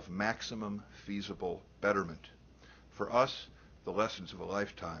of maximum feasible betterment. For us, the lessons of a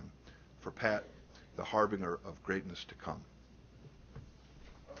lifetime, for Pat, the harbinger of greatness to come.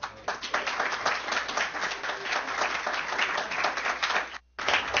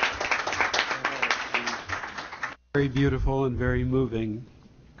 Very beautiful and very moving,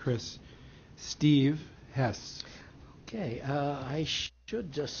 Chris. Steve Hess. Okay, I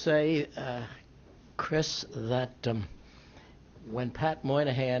should just say, Chris, that when Pat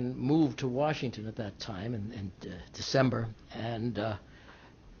Moynihan moved to Washington at that time in December and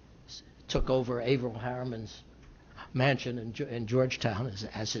took over Averell Harriman's mansion in Georgetown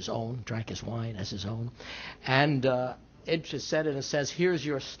as his own, drank his wine as his own, and it just said in a sense, "Here's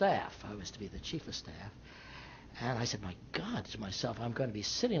your staff." I was to be the chief of staff. And I said, my God, to myself, I'm going to be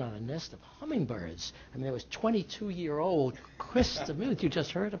sitting on a nest of hummingbirds. I mean, there was 22-year-old Chris DeMuth, you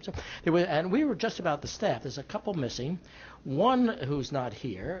just heard him. And we were just about the staff. There's a couple missing. One who's not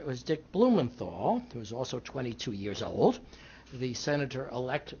here was Dick Blumenthal, who was also 22 years old, the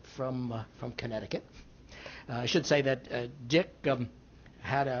senator-elect from Connecticut. I should say that Dick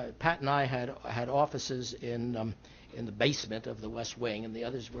Pat and I had offices in the basement of the West Wing, and the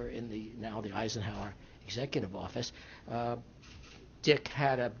others were in the Eisenhower executive office. Dick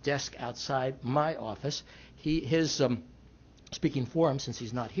had a desk outside my office. His speaking for him, since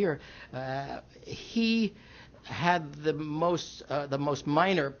he's not here, he had the most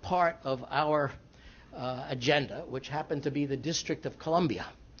minor part of our agenda, which happened to be the District of Columbia.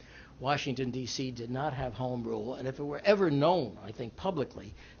 Washington, D.C. did not have home rule, and if it were ever known, I think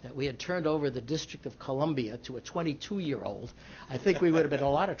publicly, that we had turned over the District of Columbia to a 22-year-old, I think we would have been in a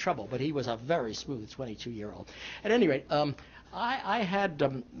lot of trouble, but he was a very smooth 22-year-old. At any rate,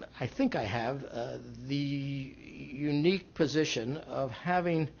 I think I have the unique position of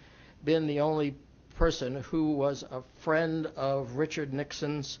having been the only person who was a friend of Richard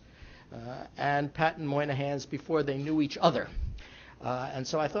Nixon's and Pat Moynihan's before they knew each other. And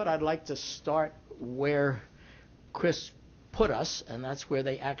so I thought I'd like to start where Chris put us, and that's where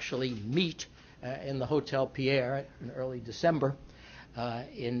they actually meet in the Hotel Pierre in early December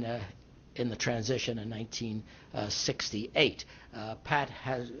in the transition in 1968. Pat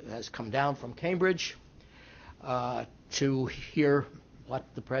has come down from Cambridge to hear what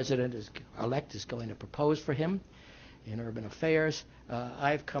the president-elect is going to propose for him in urban affairs.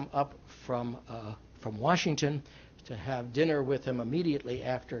 I've come up from Washington to have dinner with him immediately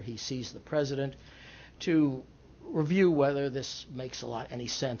after he sees the president to review whether this makes any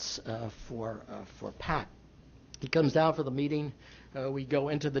sense for Pat. He comes down for the meeting. We go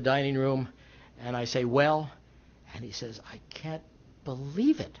into the dining room, and I say, "Well," and he says, "I can't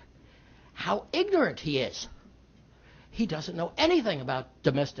believe it. How ignorant he is. He doesn't know anything about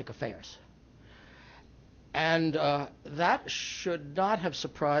domestic affairs." And that should not have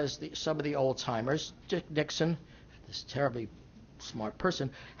surprised some of the old-timers. Dick Nixon, this terribly smart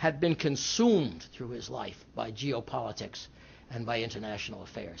person, had been consumed through his life by geopolitics and by international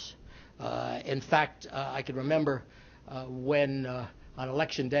affairs. In fact, I can remember when on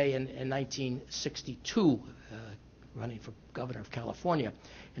Election Day in 1962, running for governor of California,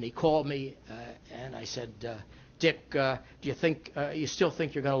 and he called me and I said, "Dick, do you still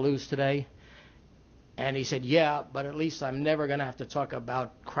think you're going to lose today?" And he said, "Yeah, but at least I'm never going to have to talk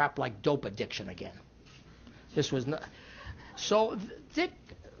about crap like dope addiction again." This was not. So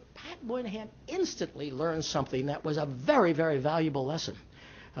Pat Moynihan instantly learned something that was a very, very valuable lesson.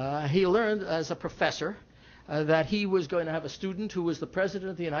 He learned as a professor that he was going to have a student who was the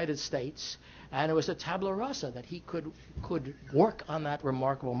president of the United States, and it was a tabula rasa that he could work on that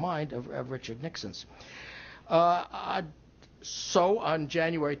remarkable mind of Richard Nixon's. So on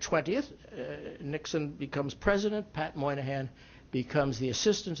January 20th, Nixon becomes president. Pat Moynihan becomes the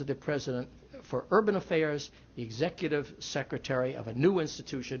assistant to the president for urban affairs, the executive secretary of a new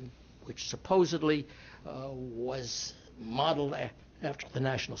institution which supposedly was modeled after the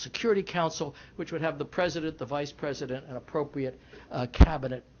National Security Council, which would have the president, the vice president, and appropriate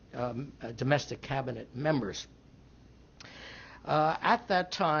cabinet, domestic cabinet members. At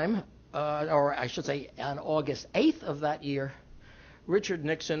that time, or I should say on August 8th of that year, Richard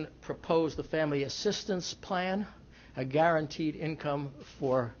Nixon proposed the Family Assistance Plan, a guaranteed income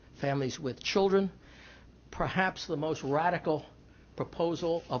for families with children, perhaps the most radical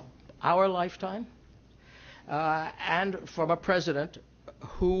proposal of our lifetime, and from a president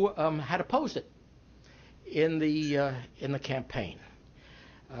who had opposed it in the campaign.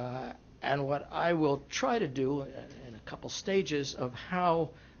 And what I will try to do in a couple stages of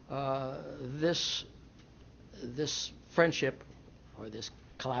how this friendship or this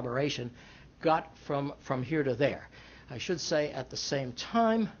collaboration got from here to there. I should say at the same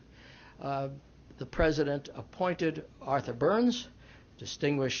time, the president appointed Arthur Burns,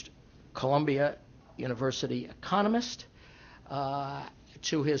 distinguished Columbia University economist,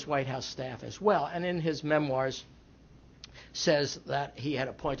 to his White House staff as well. And in his memoirs says that he had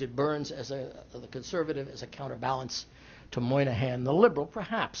appointed Burns as the conservative as a counterbalance to Moynihan, the liberal.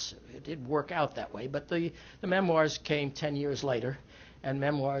 Perhaps it did work out that way, but the memoirs came 10 years later, and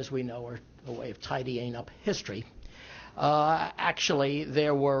memoirs, we know, are a way of tidying up history. Actually,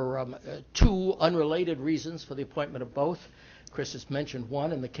 there were two unrelated reasons for the appointment of both. Chris has mentioned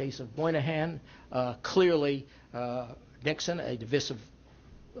one in the case of Moynihan. Clearly, Nixon, a divisive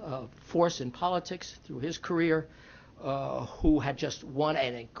force in politics through his career, who had just won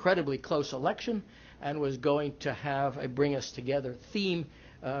an incredibly close election and was going to have a bring us together theme,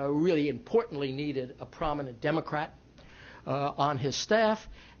 really importantly needed a prominent Democrat on his staff.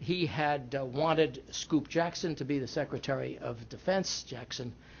 He had wanted Scoop Jackson to be the Secretary of Defense.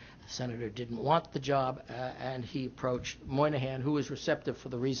 Jackson, the senator, didn't want the job, and he approached Moynihan, who was receptive for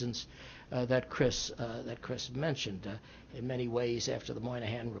the reasons that Chris mentioned. In many ways, after the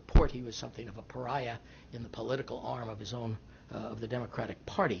Moynihan report, he was something of a pariah in the political arm of his own of the Democratic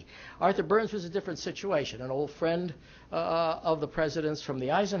Party. Arthur Burns was a different situation. An old friend of the president's from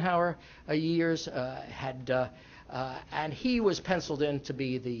the Eisenhower years, and he was penciled in to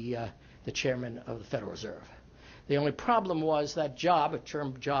be the chairman of the Federal Reserve. The only problem was that job, a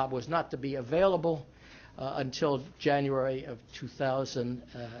term job, was not to be available until January of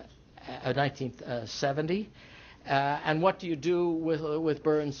 1970. And what do you do with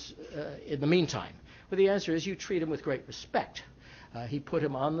Burns in the meantime? Well, the answer is you treat him with great respect. He put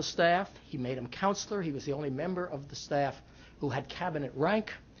him on the staff. He made him counselor. He was the only member of the staff who had cabinet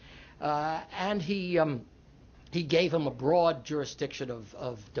rank. And he gave him a broad jurisdiction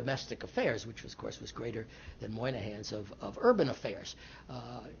of domestic affairs, which, of course, was greater than Moynihan's of urban affairs.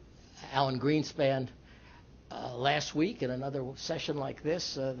 Alan Greenspan, last week in another session like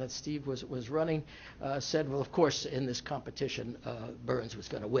this that Steve was running, said, well, of course, in this competition, Burns was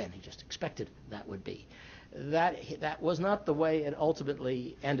going to win. He just expected that would be. That was not the way it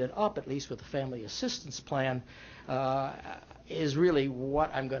ultimately ended up, at least with the Family Assistance Plan, is really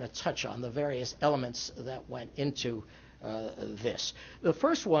what I'm going to touch on, the various elements that went into this. The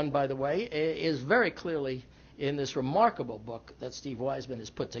first one, by the way, is very clearly in this remarkable book that Steve Weisman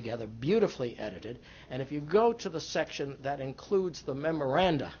has put together, beautifully edited. And if you go to the section that includes the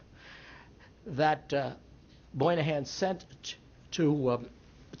memoranda that Moynihan sent to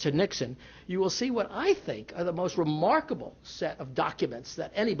Nixon, you will see what I think are the most remarkable set of documents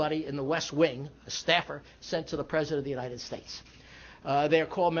that anybody in the West Wing, a staffer, sent to the President of the United States. They are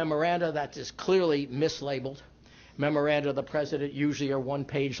called memoranda. That is clearly mislabeled. Memoranda of the President usually are one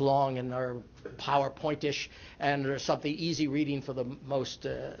page long and are PowerPoint-ish and are something easy reading for the most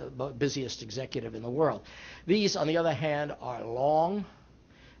busiest executive in the world. These, on the other hand, are long,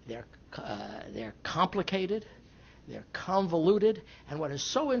 they're complicated, they're convoluted, and what is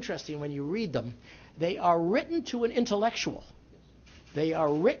so interesting when you read them, they are written to an intellectual. They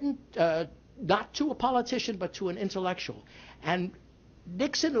are written not to a politician, but to an intellectual. And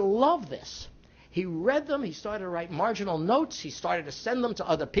Nixon loved this. He read them. He started to write marginal notes. He started to send them to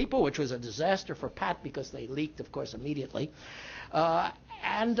other people, which was a disaster for Pat because they leaked, of course, immediately.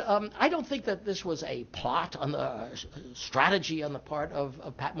 And I don't think that this was a plot on the strategy on the part of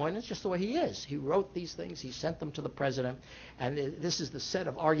Pat Moynihan. It's just the way he is. He wrote these things. He sent them to the president. And this is the set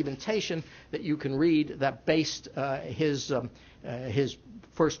of argumentation that you can read that based his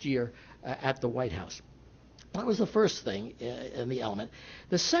first year at the White House. That was the first thing in the element.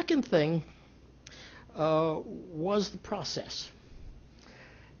 The second thing was the process.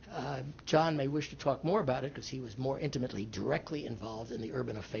 John may wish to talk more about it because he was more intimately, directly involved in the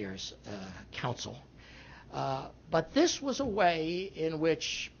Urban Affairs Council. But this was a way in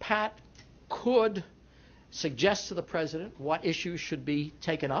which Pat could suggest to the president what issues should be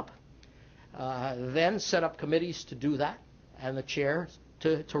taken up, then set up committees to do that, and the chair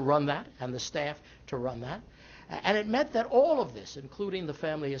to run that, and the staff to run that. And it meant that all of this, including the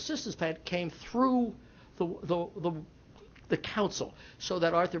Family Assistance Plan, came through the council, so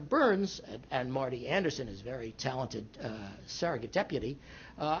that Arthur Burns and Marty Anderson, his very talented surrogate deputy,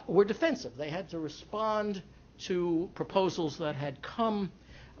 were defensive. They had to respond to proposals that had come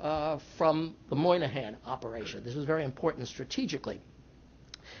from the Moynihan operation. This was very important strategically.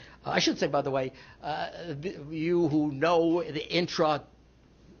 I should say, by the way, you who know the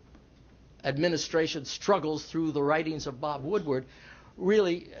intra-administration struggles through the writings of Bob Woodward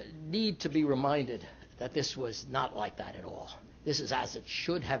really need to be reminded that this was not like that at all. This is as it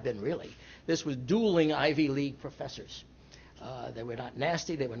should have been, really. This was dueling Ivy League professors. They were not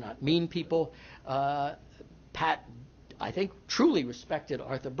nasty. They were not mean people. Pat I think, truly respected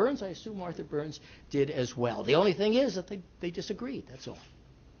Arthur Burns. I assume Arthur Burns did as well. The only thing is that they disagreed, that's all.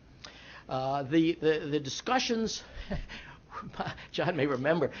 The discussions, John may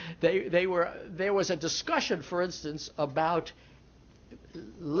remember, there was a discussion, for instance, about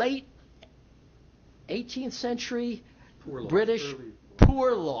late 18th century British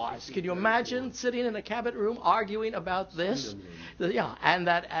poor laws. Can you imagine sitting in a cabinet room arguing about this? Yeah, and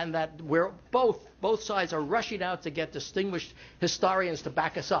that where both sides are rushing out to get distinguished historians to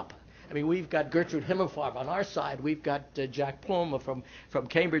back us up. I mean, we've got Gertrude Himmelfarb on our side. We've got Jack Plum from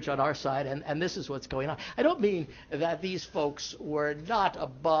Cambridge on our side, and this is what's going on. I don't mean that these folks were not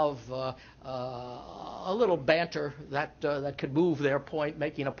above a little banter that could move their point,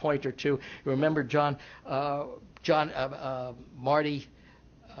 making a point or two. You remember Marty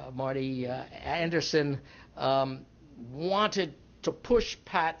Anderson wanted to push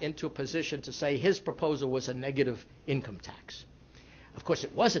Pat into a position to say his proposal was a negative income tax. Of course,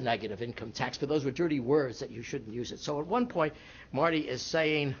 it was a negative income tax, but those were dirty words that you shouldn't use it. So at one point, Marty is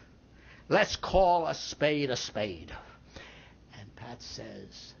saying, let's call a spade a spade. And Pat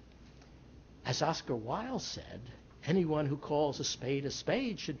says, as Oscar Wilde said, anyone who calls a spade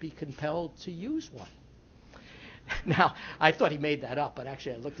should be compelled to use one. Now, I thought he made that up, but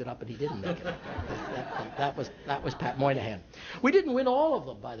actually I looked it up and he didn't make it up. That was Pat Moynihan. We didn't win all of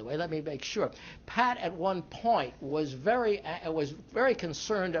them, by the way. Let me make sure. Pat, at one point, was very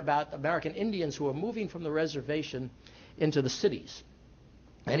concerned about American Indians who were moving from the reservation into the cities,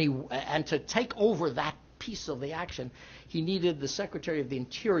 and to take over that piece of the action, he needed the Secretary of the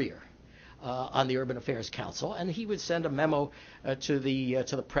Interior on the Urban Affairs Council, and he would send a memo to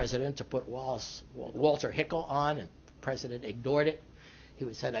the president to put Walter Hickel on, and the president ignored it. He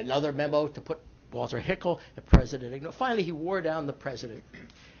would send another memo to put Walter Hickel, the president ignored. Finally, he wore down the president,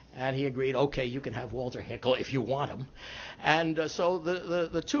 and he agreed, okay, you can have Walter Hickel if you want him. And so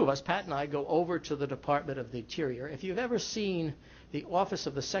the two of us, Pat and I, go over to the Department of the Interior. If you've ever seen the Office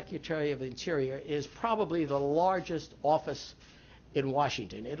of the Secretary of the Interior, is probably the largest office in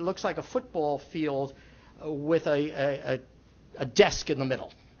Washington. It looks like a football field with a desk in the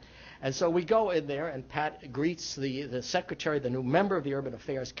middle. And so we go in there, and Pat greets the secretary, the new member of the Urban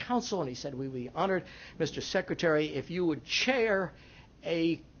Affairs Council, and he said, we would be honored, Mr. Secretary, if you would chair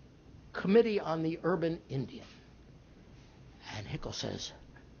a committee on the urban Indian. And Hickel says,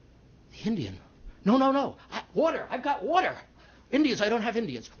 the Indian? No. Water. I've got water. Indians, I don't have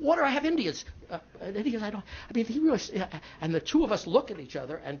Indians. Water, I have Indians. Indians, I don't. I mean, he really, and the two of us look at each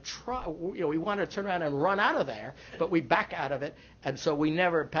other and try. We want to turn around and run out of there, but we back out of it, and so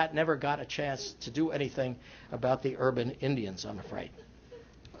Pat never got a chance to do anything about the urban Indians, I'm afraid.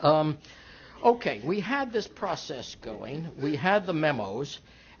 Okay, we had this process going. We had the memos,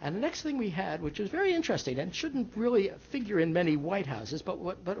 and the next thing we had, which was very interesting and shouldn't really figure in many White Houses, but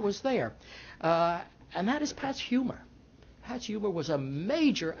it was there, and that is Pat's humor. Pat's humor was a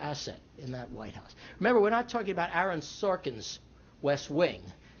major asset in that White House. Remember, we're not talking about Aaron Sorkin's West Wing,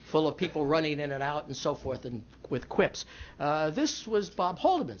 full of people running in and out and so forth and with quips. This was Bob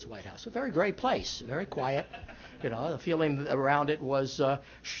Haldeman's White House, a very great place, very quiet. The feeling around it was, the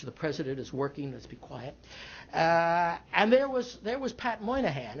president is working, let's be quiet. And there was Pat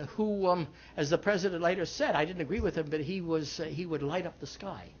Moynihan, who, as the president later said, I didn't agree with him, but he would light up the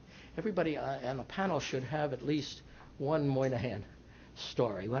sky. Everybody on the panel should have at least one Moynihan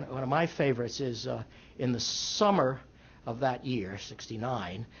story. One of my favorites is in the summer of that year,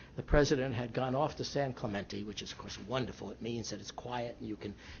 1969, the president had gone off to San Clemente, which is, of course, wonderful. It means that it's quiet and you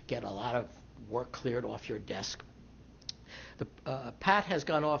can get a lot of work cleared off your desk. Pat has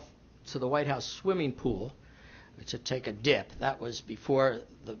gone off to the White House swimming pool to take a dip. That was before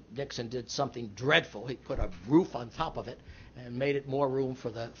Nixon did something dreadful. He put a roof on top of it and made it more room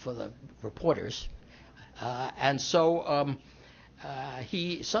for the reporters. And so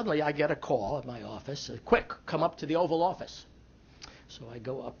suddenly I get a call at my office. Quick, come up to the Oval Office. So I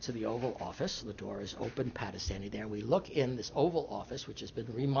go up to the Oval Office. The door is open. Pat is standing there. We look in this Oval Office, which has been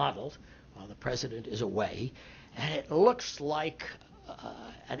remodeled while the president is away. And it looks like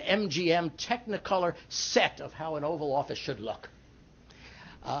an MGM Technicolor set of how an Oval Office should look.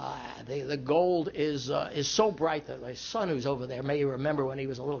 The gold is so bright that my son, who's over there, may remember when he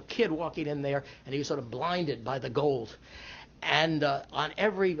was a little kid walking in there, and he was sort of blinded by the gold. And on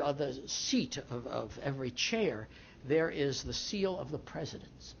every the seat of every chair, there is the seal of the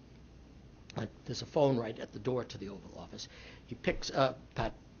president. There's a phone right at the door to the Oval Office.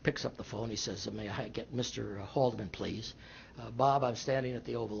 Pat picks up the phone. He says, "May I get Mr. Haldeman, please?" Bob, I'm standing at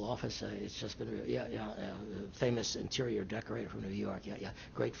the Oval Office. It's just been famous interior decorator from New York.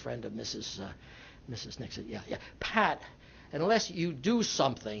 Great friend of Mrs. Mrs. Nixon, yeah. Pat, unless you do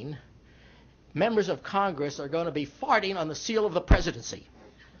something, members of Congress are going to be farting on the seal of the presidency.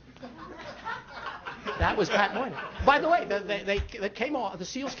 That was Pat Moynihan. By the way, they came off. The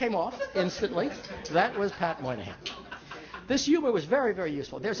seals came off instantly. That was Pat Moynihan. This humor was very, very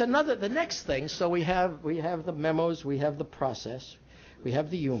useful. There's the next thing. So we have the memos, we have the process, we have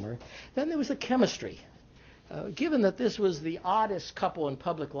the humor. Then there was the chemistry. Given that this was the oddest couple in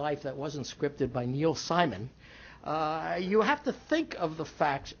public life that wasn't scripted by Neil Simon, you have to think of the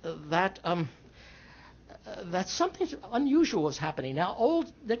fact that something unusual was happening. Now,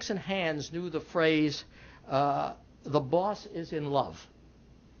 old Nixon hands knew the phrase, the boss is in love.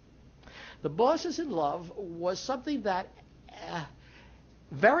 The boss is in love was something that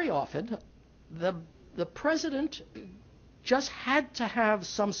very often the president just had to have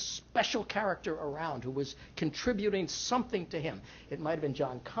some special character around who was contributing something to him. It might have been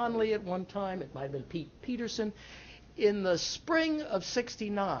John Connally at one time. It might have been Peterson. In the spring of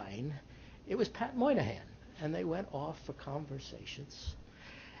 '69, it was Pat Moynihan. And they went off for conversations.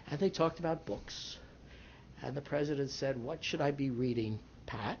 And they talked about books. And the president said, "What should I be reading,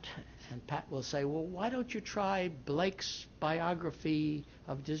 Pat?" And Pat will say, "Well, why don't you try Blake's biography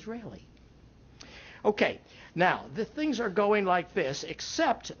of Disraeli?" Okay, now, the things are going like this,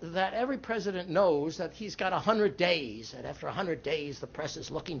 except that every president knows that he's got 100 days, and after 100 days, the press is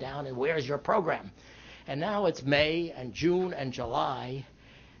looking down, and where's your program? And now it's May and June and July,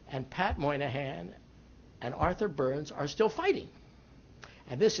 and Pat Moynihan and Arthur Burns are still fighting.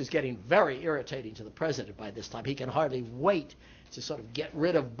 And this is getting very irritating to the president by this time. He can hardly wait to sort of get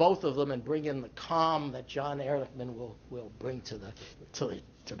rid of both of them and bring in the calm that John Ehrlichman will bring to the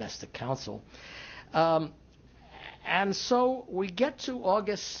domestic council. And so we get to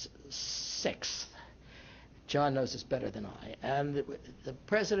August 6th. John knows this better than I. And the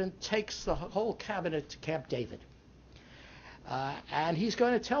president takes the whole cabinet to Camp David. And he's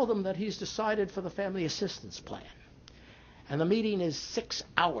going to tell them that he's decided for the family assistance plan. And the meeting is 6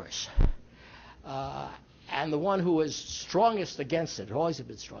 hours. And the one who was strongest against it, always had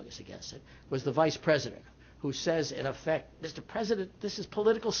been strongest against it, was the vice president, who says, in effect, "Mr. President, this is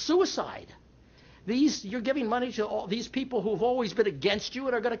political suicide. You're giving money to all these people who've always been against you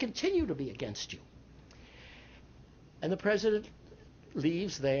and are going to continue to be against you." And the president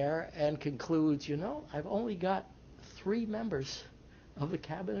leaves there and concludes, I've only got 3 members of the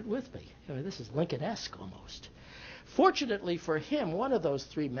cabinet with me. This is Lincoln-esque almost. Fortunately for him, one of those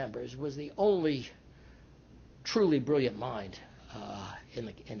 3 members was the only truly brilliant mind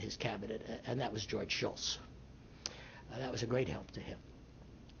in his cabinet, and that was George Shultz. That was a great help to him.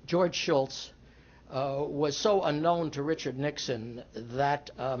 George Shultz was so unknown to Richard Nixon that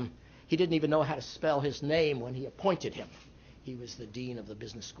he didn't even know how to spell his name when he appointed him. He was the dean of the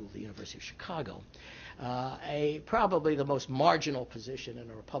business school at the University of Chicago. Probably the most marginal position in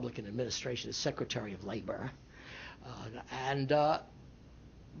a Republican administration is Secretary of Labor.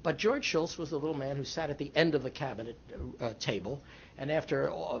 But George Shultz was the little man who sat at the end of the cabinet table, and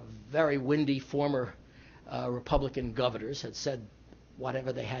after very windy former Republican governors had said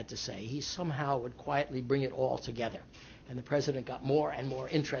whatever they had to say, he somehow would quietly bring it all together. And the president got more and more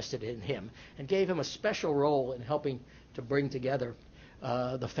interested in him and gave him a special role in helping to bring together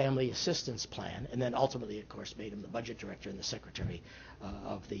the family assistance plan, and then ultimately, of course, made him the budget director and the secretary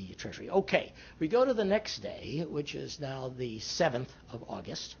of the Treasury. Okay, we go to the next day, which is now the 7th of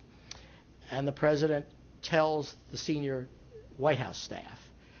August, and the president tells the senior White House staff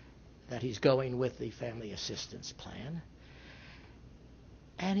that he's going with the family assistance plan.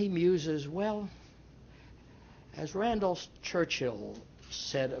 And he muses, well, as Randolph Churchill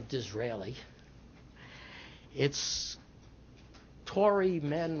said of Disraeli, it's Tory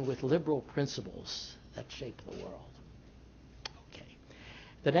men with liberal principles that shape the world. Okay.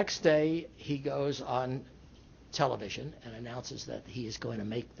 The next day, he goes on television and announces that he is going to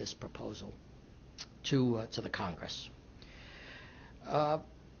make this proposal to the Congress.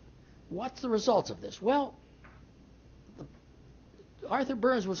 What's the result of this? Well, Arthur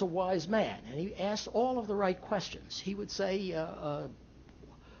Burns was a wise man, and he asked all of the right questions. He would say,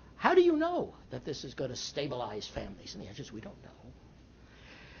 how do you know that this is going to stabilize families? And the answer is, we don't know.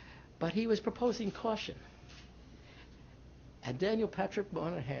 But he was proposing caution. And Daniel Patrick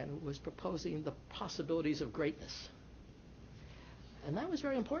Moynihan was proposing the possibilities of greatness. And that was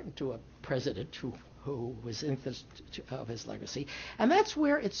very important to a president who was in this, of his legacy. And that's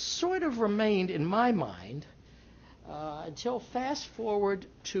where it sort of remained in my mind until fast forward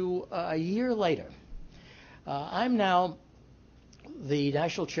to a year later. I'm now the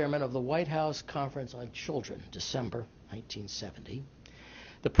national chairman of the White House Conference on Children, December 1970.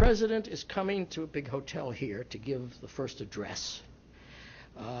 The president is coming to a big hotel here to give the first address.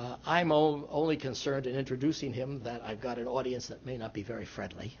 I'm only concerned in introducing him that I've got an audience that may not be very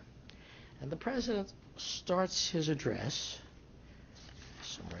friendly. And the president starts his address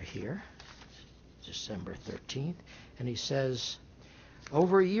somewhere here, December 13th, and he says,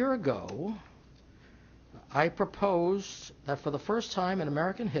 "Over a year ago, I proposed that for the first time in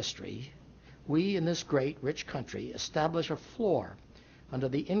American history, we in this great, rich country establish a floor under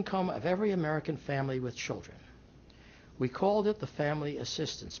the income of every American family with children. We called it the Family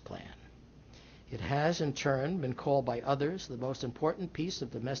Assistance Plan. It has, in turn, been called by others the most important piece of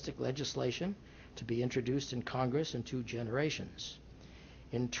domestic legislation to be introduced in Congress in 2 generations.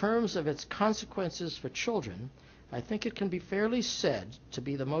 In terms of its consequences for children, I think it can be fairly said to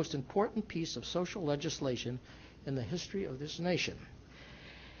be the most important piece of social legislation in the history of this nation."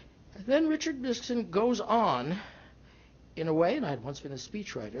 And then Richard Nixon goes on in a way, and I'd once been a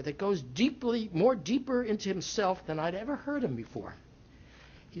speechwriter, that goes more deeper into himself than I'd ever heard him before.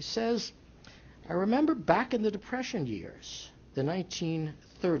 He says, "I remember back in the Depression years, the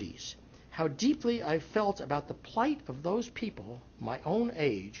 1930s, how deeply I felt about the plight of those people my own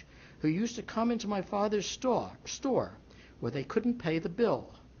age who used to come into my father's store where they couldn't pay the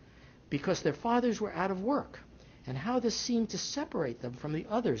bill because their fathers were out of work, and how this seemed to separate them from the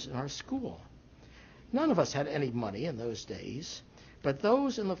others in our school. None of us had any money in those days, but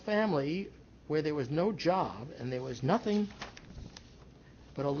those in the family where there was no job and there was nothing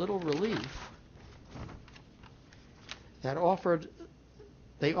but a little relief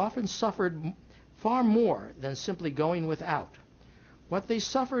they often suffered far more than simply going without. What they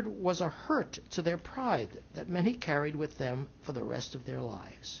suffered was a hurt to their pride that many carried with them for the rest of their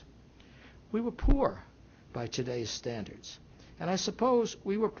lives. We were poor by today's standards, and I suppose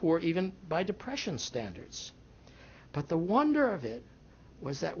we were poor even by Depression standards. But the wonder of it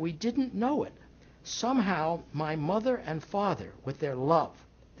was that we didn't know it. Somehow my mother and father, with their love,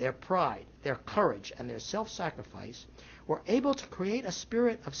 their pride, their courage, and their self-sacrifice, were able to create a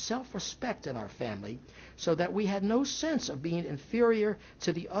spirit of self-respect in our family so that we had no sense of being inferior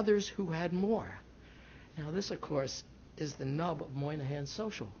to the others who had more." Now this, of course, is the nub of Moynihan's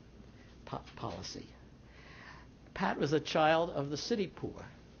social policy. Pat was a child of the city poor,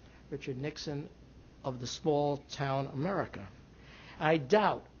 Richard Nixon of the small town America. I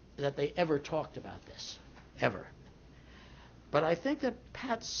doubt that they ever talked about this, ever. But I think that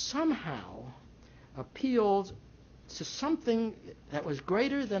Pat somehow appealed to something that was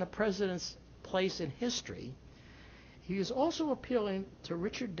greater than a president's place in history. He is also appealing to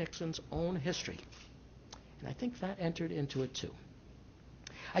Richard Nixon's own history. And I think that entered into it too.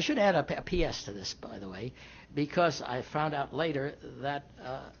 I should add a PS to this, by the way, because I found out later that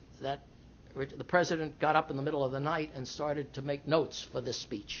the president got up in the middle of the night and started to make notes for this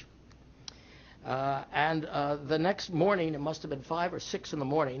speech. And the next morning, it must have been 5 or 6 in the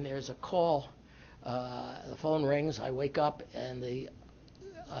morning, there's a call. The phone rings. I wake up, and the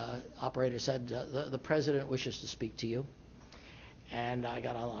operator said, the president wishes to speak to you. And I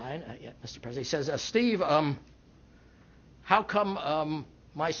got online. Yeah, Mr. President. He says, "Steve, how come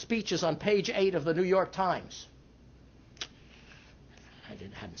my speech is on page 8 of the New York Times?" I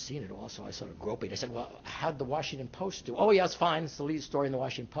hadn't seen it all, so I sort of groped it. I said, "Well, how'd the Washington Post do?" "Oh, yeah, it's fine. It's the lead story in the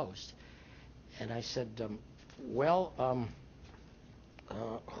Washington Post." And I said,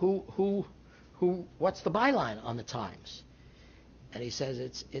 what's the byline on the Times?" And he says,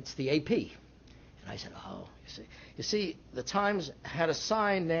 it's the AP. And I said, "Oh, you see, the Times had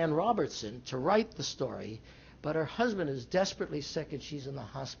assigned Nan Robertson to write the story, but her husband is desperately sick and she's in the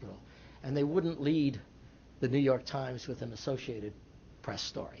hospital, and they wouldn't lead the New York Times with an Associated Press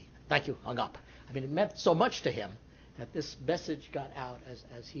story." Thank you, hung up. I mean, it meant so much to him that this message got out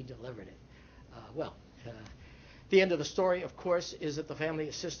as he delivered it. The end of the story, of course, is that the Family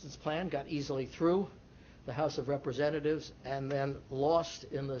Assistance Plan got easily through the House of Representatives and then lost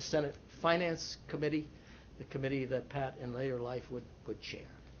in the Senate Finance Committee, the committee that Pat in later life would chair.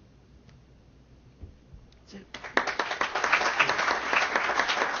 That's it.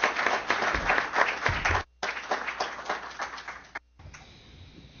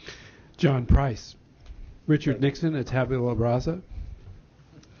 John Price. Richard Nixon, a tabula rasa?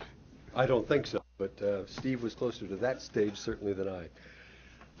 I don't think so, but Steve was closer to that stage certainly than I.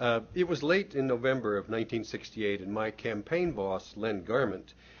 It was late in November of 1968, and my campaign boss, Len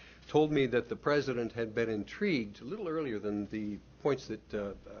Garment, told me that the president had been intrigued, a little earlier than the points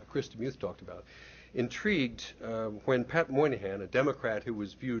that Chris DeMuth talked about, intrigued when Pat Moynihan, a Democrat who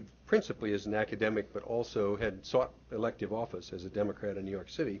was viewed principally as an academic but also had sought elective office as a Democrat in New York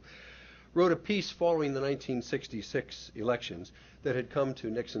City, wrote a piece following the 1966 elections that had come to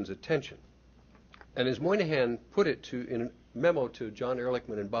Nixon's attention. And as Moynihan put it in a memo to John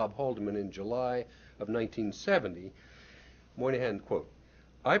Ehrlichman and Bob Haldeman in July of 1970, Moynihan, quote,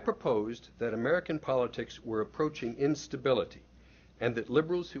 "I proposed that American politics were approaching instability, and that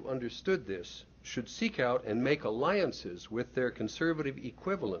liberals who understood this should seek out and make alliances with their conservative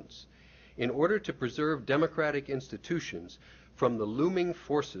equivalents in order to preserve democratic institutions from the looming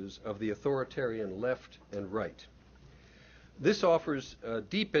forces of the authoritarian left and right." This offers a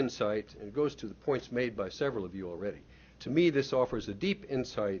deep insight, and it goes to the points made by several of you already. To me, this offers a deep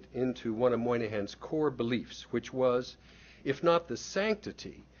insight into one of Moynihan's core beliefs, which was, if not the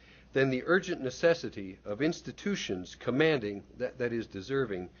sanctity, then the urgent necessity of institutions commanding, that is,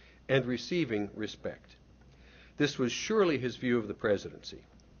 deserving, and receiving respect. This was surely his view of the presidency.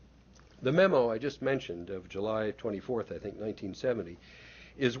 The memo I just mentioned of July 24th, I think, 1970,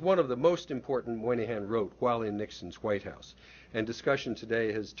 is one of the most important Moynihan wrote while in Nixon's White House, and discussion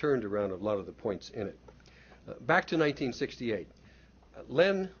today has turned around a lot of the points in it. Back to 1968.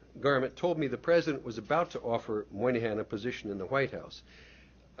 Len Garment told me the president was about to offer Moynihan a position in the White House.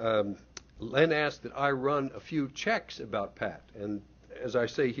 Len asked that I run a few checks about Pat, and as I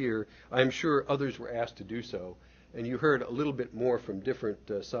say here, I'm sure others were asked to do so, and you heard a little bit more from different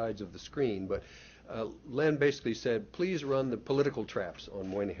sides of the screen, but Len basically said, please run the political traps on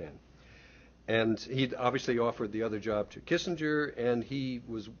Moynihan. And he'd obviously offered the other job to Kissinger, and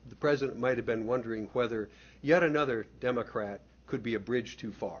the president might have been wondering whether yet another Democrat could be a bridge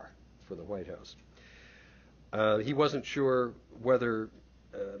too far for the White House. He wasn't sure whether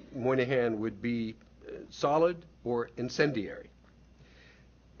Moynihan would be solid or incendiary.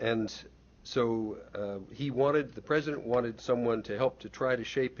 And so the president wanted someone to help to try to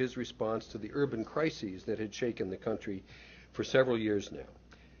shape his response to the urban crises that had shaken the country for several years now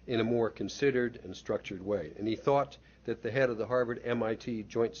in a more considered and structured way. And he thought that the head of the Harvard-MIT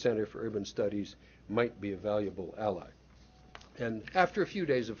Joint Center for Urban Studies might be a valuable ally. And after a few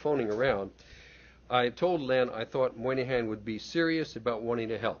days of phoning around, I told Len I thought Moynihan would be serious about wanting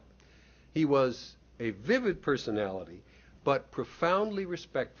to help. He was a vivid personality, but profoundly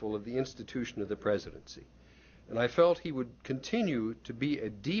respectful of the institution of the presidency. And I felt he would continue to be a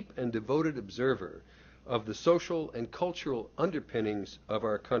deep and devoted observer of the social and cultural underpinnings of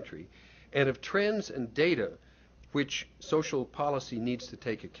our country and of trends and data which social policy needs to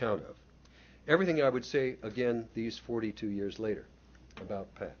take account of. Everything I would say again these 42 years later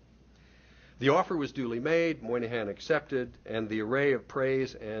about Pat. The offer was duly made, Moynihan accepted, and the array of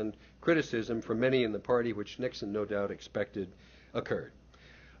praise and criticism from many in the party, which Nixon no doubt expected, occurred.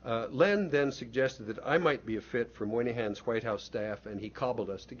 Len then suggested that I might be a fit for Moynihan's White House staff, and he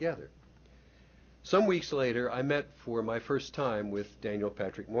cobbled us together. Some weeks later, I met for my first time with Daniel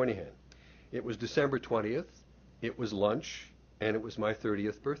Patrick Moynihan. It was December 20th, it was lunch, and it was my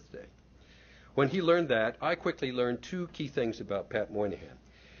 30th birthday. When he learned that, I quickly learned two key things about Pat Moynihan.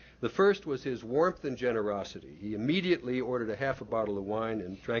 The first was his warmth and generosity. He immediately ordered a half a bottle of wine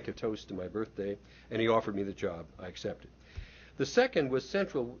and drank a toast to my birthday, and he offered me the job. I accepted. The second was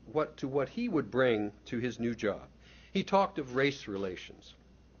central to what he would bring to his new job. He talked of race relations.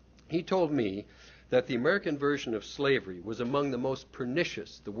 He told me that the American version of slavery was among the most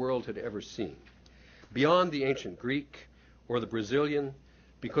pernicious the world had ever seen, beyond the ancient Greek or the Brazilian,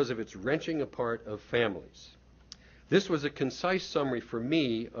 because of its wrenching apart of families. This was a concise summary for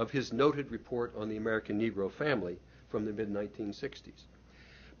me of his noted report on the American Negro family from the mid-1960s.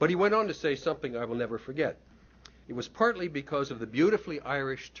 But he went on to say something I will never forget. It was partly because of the beautifully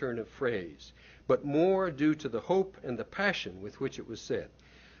Irish turn of phrase, but more due to the hope and the passion with which it was said.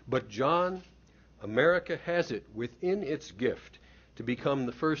 But John, America has it within its gift to become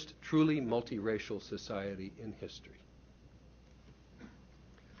the first truly multiracial society in history.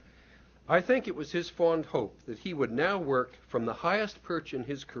 I think it was his fond hope that he would now work from the highest perch in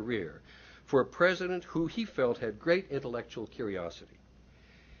his career for a president who he felt had great intellectual curiosity.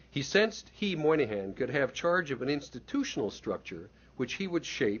 He sensed Moynihan, could have charge of an institutional structure which he would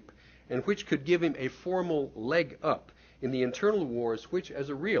shape and which could give him a formal leg up in the internal wars which, as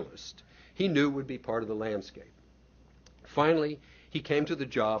a realist, he knew would be part of the landscape. Finally, he came to the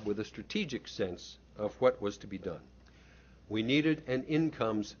job with a strategic sense of what was to be done. We needed an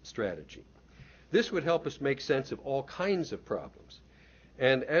incomes strategy. This would help us make sense of all kinds of problems.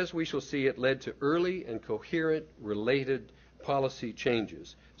 And as we shall see, it led to early and coherent related policy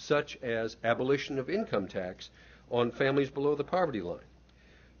changes, such as abolition of income tax on families below the poverty line,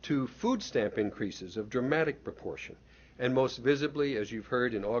 to food stamp increases of dramatic proportion, and most visibly, as you've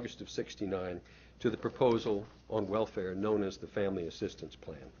heard in August of '69, to the proposal on welfare known as the Family Assistance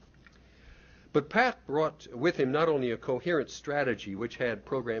Plan. But Pat brought with him not only a coherent strategy which had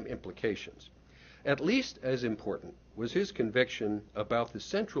program implications. At least as important was his conviction about the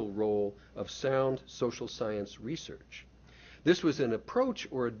central role of sound social science research. This was an approach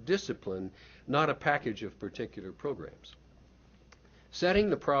or a discipline, not a package of particular programs. Setting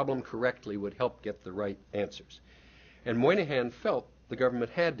the problem correctly would help get the right answers. And Moynihan felt the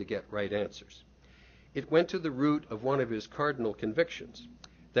government had to get right answers. It went to the root of one of his cardinal convictions,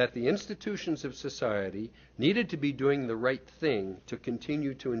 that the institutions of society needed to be doing the right thing to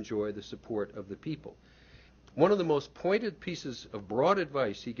continue to enjoy the support of the people. One of the most pointed pieces of broad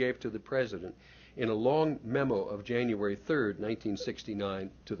advice he gave to the president in a long memo of January 3rd,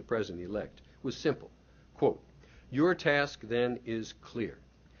 1969, to the president-elect was simple. Quote, "Your task then is clear,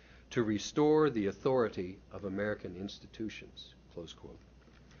 to restore the authority of American institutions." Close quote.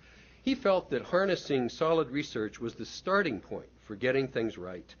 He felt that harnessing solid research was the starting point for getting things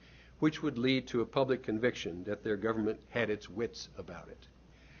right, which would lead to a public conviction that their government had its wits about it.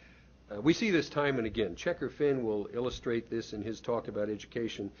 We see this time and again. Checker Finn will illustrate this in his talk about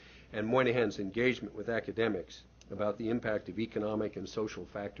education and Moynihan's engagement with academics about the impact of economic and social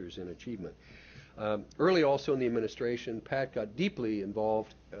factors in achievement. Early also in the administration, Pat got deeply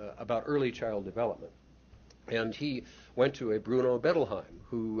involved about early child development. And he went to a Bruno Bettelheim,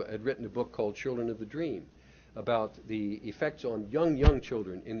 who had written a book called Children of the Dream, about the effects on young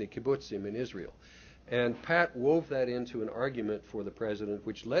children in the kibbutzim in Israel. And Pat wove that into an argument for the president,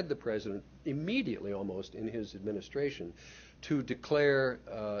 which led the president immediately almost in his administration to declare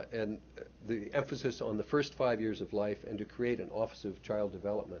the emphasis on the first 5 years of life and to create an Office of Child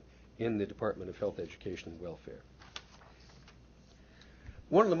Development in the Department of Health, Education, and Welfare.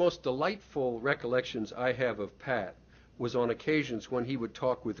 One of the most delightful recollections I have of Pat was on occasions when he would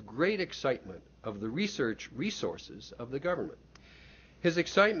talk with great excitement of the research resources of the government. His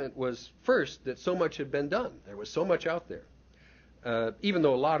excitement was, first, that so much had been done. There was so much out there. Even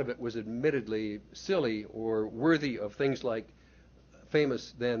though a lot of it was admittedly silly or worthy of things like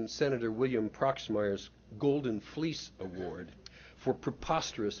famous then Senator William Proxmire's Golden Fleece Award for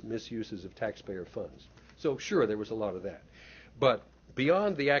preposterous misuses of taxpayer funds. So sure, there was a lot of that. But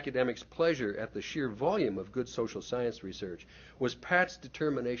beyond the academic's pleasure at the sheer volume of good social science research was Pat's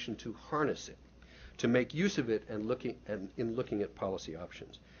determination to harness it, to make use of it in looking at policy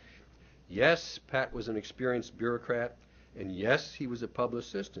options. Yes, Pat was an experienced bureaucrat, and yes, he was a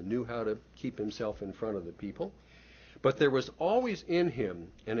publicist and knew how to keep himself in front of the people. But there was always in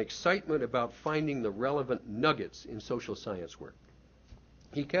him an excitement about finding the relevant nuggets in social science work.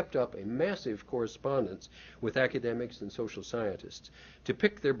 He kept up a massive correspondence with academics and social scientists to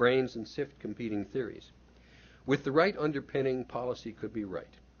pick their brains and sift competing theories. With the right underpinning, policy could be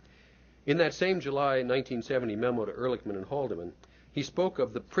right. In that same July 1970 memo to Ehrlichman and Haldeman, he spoke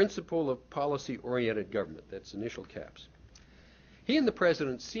of the principle of policy-oriented government, that's initial caps. He and the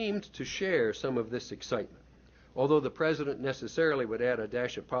president seemed to share some of this excitement, although the president necessarily would add a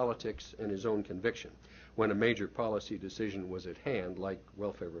dash of politics and his own conviction when a major policy decision was at hand, like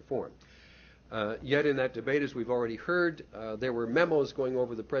welfare reform. Yet in that debate, as we've already heard, there were memos going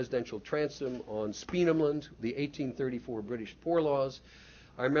over the presidential transom on Speenhamland, the 1834 British Poor Laws.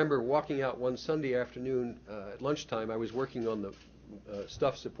 I remember walking out one Sunday afternoon at lunchtime. I was working on the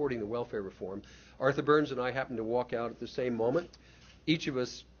stuff supporting the welfare reform. Arthur Burns and I happened to walk out at the same moment, each of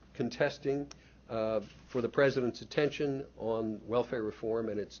us contesting for the president's attention on welfare reform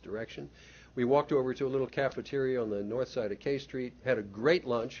and its direction. We walked over to a little cafeteria on the north side of K Street, had a great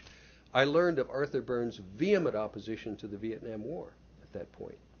lunch. I learned of Arthur Burns' vehement opposition to the Vietnam War at that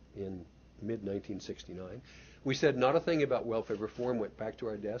point in mid-1969. We said not a thing about welfare reform, went back to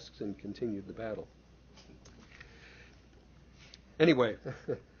our desks, and continued the battle. Anyway,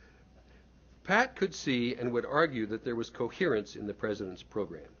 Pat could see and would argue that there was coherence in the president's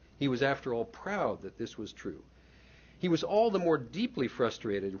program. He was, after all, proud that this was true. He was all the more deeply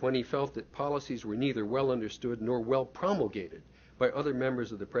frustrated when he felt that policies were neither well understood nor well promulgated by other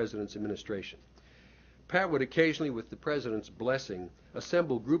members of the president's administration. Pat would occasionally, with the president's blessing,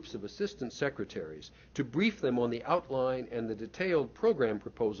 assemble groups of assistant secretaries to brief them on the outline and the detailed program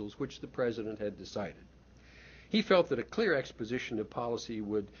proposals which the president had decided. He felt that a clear exposition of policy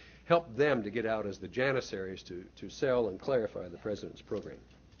would help them to get out as the janissaries to sell and clarify the president's program.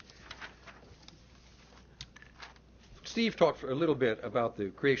 Steve talked for a little bit about the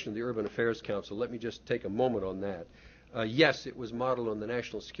creation of the Urban Affairs Council. Let me just take a moment on that. Yes, it was modeled on the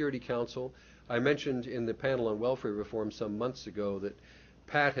National Security Council. I mentioned in the panel on welfare reform some months ago that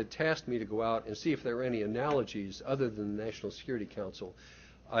Pat had tasked me to go out and see if there were any analogies other than the National Security Council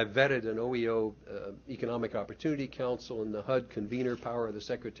I vetted an OEO Economic Opportunity Council and the HUD convener power of the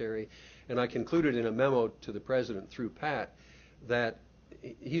Secretary, and I concluded in a memo to the President through Pat that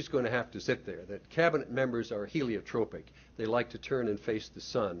he's going to have to sit there, that cabinet members are heliotropic. They like to turn and face the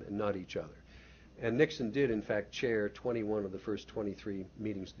sun and not each other. And Nixon did, in fact, chair 21 of the first 23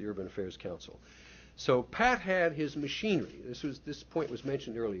 meetings of the Urban Affairs Council. So Pat had his machinery. This point was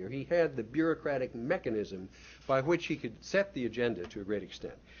mentioned earlier. He had the bureaucratic mechanism by which he could set the agenda to a great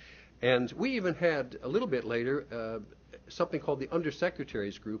extent. And we even had, a little bit later, something called the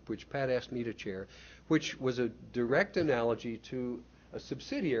Undersecretaries Group, which Pat asked me to chair, which was a direct analogy to a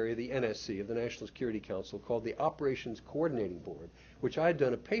subsidiary of the NSC, of the National Security Council, called the Operations Coordinating Board, which I had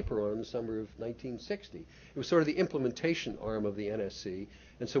done a paper on in the summer of 1960. It was sort of the implementation arm of the NSC,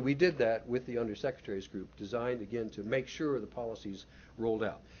 and so we did that with the Undersecretaries Group, designed, again, to make sure the policies rolled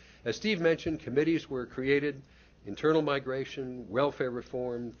out. As Steve mentioned, committees were created: internal migration, welfare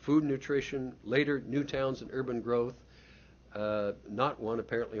reform, food and nutrition, later new towns and urban growth, not one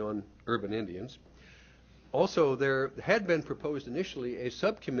apparently on urban Indians. Also, there had been proposed initially a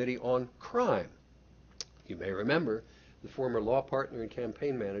subcommittee on crime. You may remember the former law partner and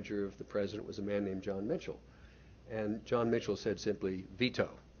campaign manager of the president was a man named John Mitchell. And John Mitchell said simply, veto.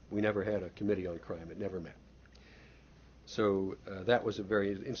 We never had a committee on crime. It never met. So that was a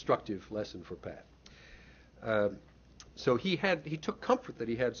very instructive lesson for Pat. So he took comfort that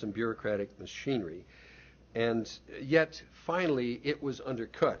he had some bureaucratic machinery, and yet finally it was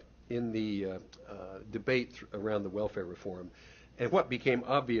undercut in the debate around the welfare reform. And what became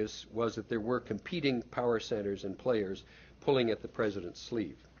obvious was that there were competing power centers and players pulling at the president's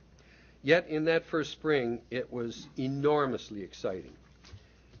sleeve. Yet in that first spring, it was enormously exciting.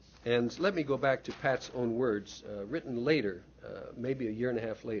 And let me go back to Pat's own words, written later, maybe a year and a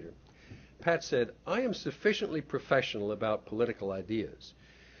half later. Pat said, "I am sufficiently professional about political ideas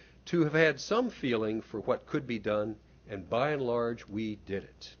to have had some feeling for what could be done, and by and large, we did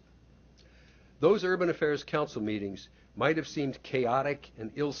it." Those Urban Affairs Council meetings might have seemed chaotic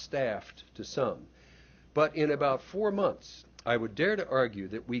and ill-staffed to some, but in about 4 months, I would dare to argue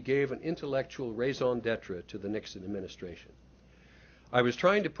that we gave an intellectual raison d'etre to the Nixon administration. I was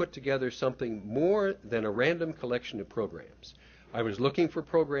trying to put together something more than a random collection of programs. I was looking for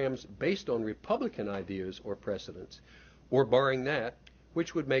programs based on Republican ideas or precedents, or barring that,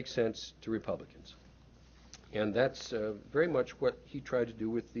 which would make sense to Republicans. And that's very much what he tried to do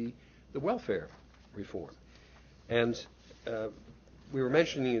with the welfare reform. And we were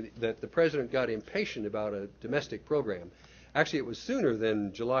mentioning that the president got impatient about a domestic program. Actually, it was sooner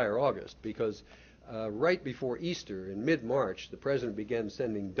than July or August, because right before Easter, in mid-March, the president began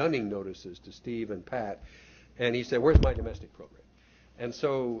sending dunning notices to Steve and Pat, and he said, "Where's my domestic program?" And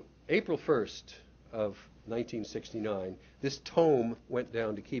so April 1st of 1969, this tome went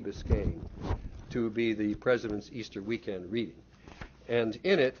down to Key Biscayne to be the president's Easter weekend reading. And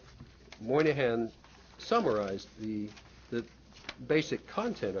in it, Moynihan summarized the basic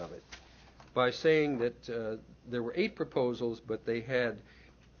content of it by saying that there were 8 proposals, but they had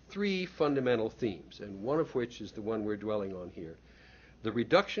 3 fundamental themes, and one of which is the one we're dwelling on here: the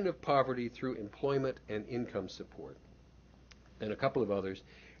reduction of poverty through employment and income support, and a couple of others.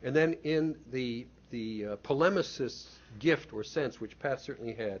 And then in the polemicist's gift or sense, which Pat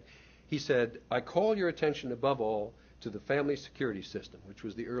certainly had, he said, "I call your attention above all to the Family Security System," which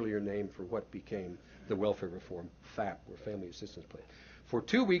was the earlier name for what became the welfare reform, FAP, or Family Assistance Plan. "For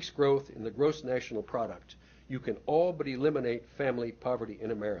 2 weeks' growth in the gross national product, you can all but eliminate family poverty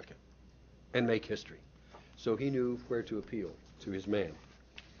in America and make history." So he knew where to appeal to his man.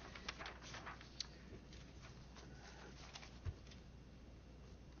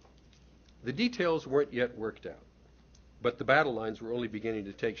 The details weren't yet worked out, but the battle lines were only beginning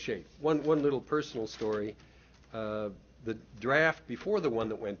to take shape. One little personal story. The draft before the one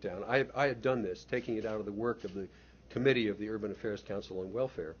that went down, I had done this, taking it out of the work of the committee of the Urban Affairs Council on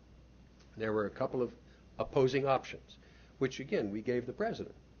Welfare. There were a couple of opposing options, which again we gave the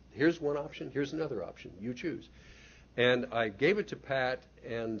president. Here's one option, here's another option, you choose. And I gave it to Pat,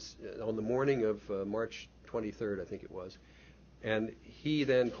 and on the morning of March 23rd, I think it was, and he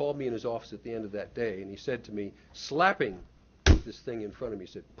then called me in his office at the end of that day, and he said to me, slapping this thing in front of me,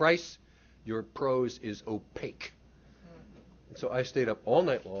 he said, "Price, your prose is opaque." And so I stayed up all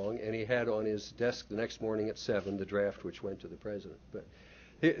night long, and he had on his desk the next morning at 7 the draft which went to the president. But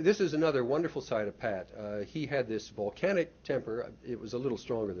this is another wonderful side of Pat. He had this volcanic temper. It was a little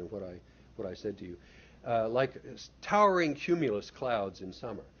stronger than what I said to you, like towering cumulus clouds in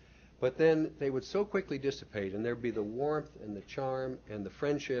summer. But then they would so quickly dissipate, and there'd be the warmth and the charm and the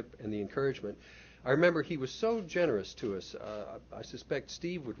friendship and the encouragement. I remember he was so generous to us. I suspect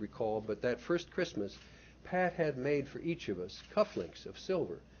Steve would recall, but that first Christmas, Pat had made for each of us cufflinks of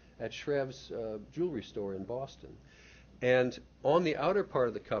silver at Shrev's jewelry store in Boston. And on the outer part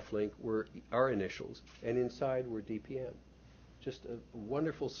of the cufflink were our initials, and inside were DPM. Just a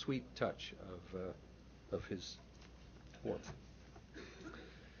wonderful, sweet touch of his warmth.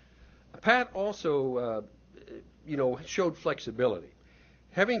 Pat also, showed flexibility.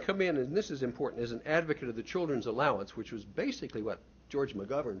 Having come in, and this is important, as an advocate of the Children's Allowance, which was basically what George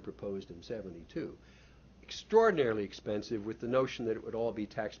McGovern proposed in '72, extraordinarily expensive, with the notion that it would all be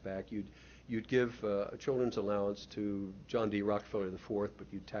taxed back. You'd give a children's allowance to John D. Rockefeller IV, but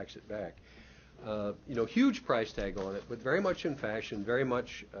you'd tax it back. Huge price tag on it, but very much in fashion, very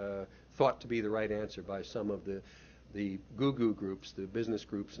much thought to be the right answer by some of the goo-goo groups, the business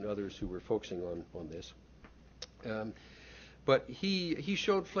groups and others who were focusing on this. But he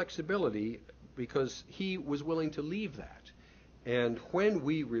showed flexibility because he was willing to leave that. And when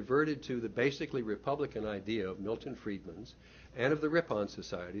we reverted to the basically Republican idea of Milton Friedman's and of the Ripon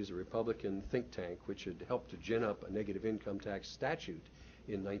Societies, a Republican think tank which had helped to gin up a negative income tax statute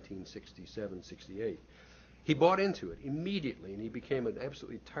in 1967-68, he bought into it immediately, and he became an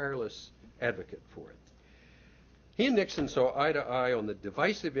absolutely tireless advocate for it. He and Nixon saw eye to eye on the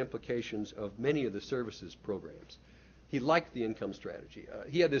divisive implications of many of the services programs. He liked the income strategy.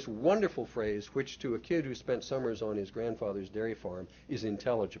 He had this wonderful phrase, which to a kid who spent summers on his grandfather's dairy farm is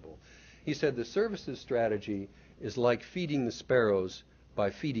intelligible. He said, the services strategy is like feeding the sparrows by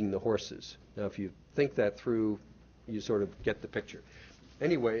feeding the horses. Now, if you think that through, you sort of get the picture.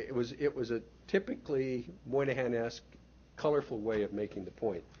 Anyway, it was a typically Moynihan-esque, colorful way of making the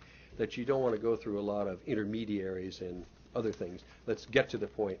point that you don't want to go through a lot of intermediaries and other things. Let's get to the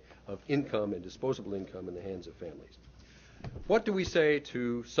point of income and disposable income in the hands of families. What do we say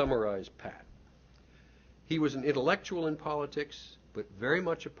to summarize Pat? He was an intellectual in politics, but very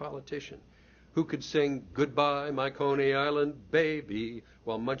much a politician, who could sing "Goodbye, My Coney Island Baby"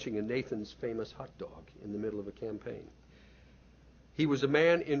 while munching a Nathan's famous hot dog in the middle of a campaign. He was a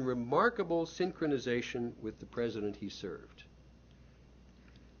man in remarkable synchronization with the president he served.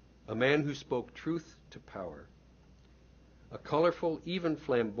 A man who spoke truth to power. A colorful, even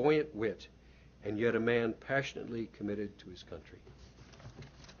flamboyant wit, and yet a man passionately committed to his country.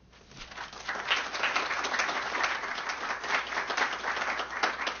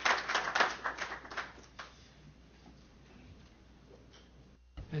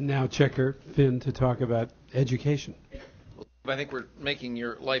 And now Checker Finn to talk about education. I think we're making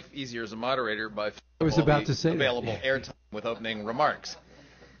your life easier as a moderator by I was about to say available airtime with opening remarks.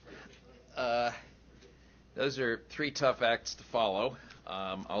 Those are three tough acts to follow.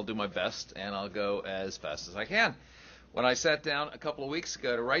 I'll do my best, and I'll go as fast as I can. When I sat down a couple of weeks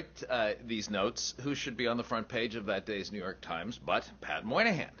ago to write these notes, who should be on the front page of that day's New York Times but Pat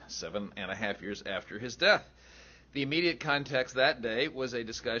Moynihan, 7.5 years after his death. The immediate context that day was a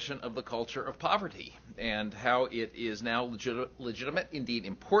discussion of the culture of poverty and how it is now legitimate, indeed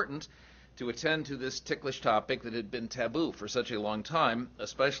important, to attend to this ticklish topic that had been taboo for such a long time,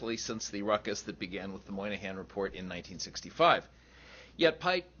 especially since the ruckus that began with the Moynihan Report in 1965. Yet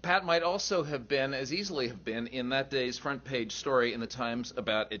Pat might also have been, as easily have been, in that day's front page story in the Times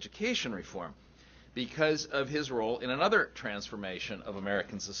about education reform, because of his role in another transformation of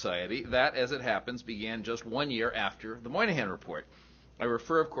American society that, as it happens, began just 1 year after the Moynihan Report. I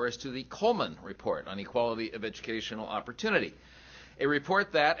refer, of course, to the Coleman Report on Equality of Educational Opportunity, a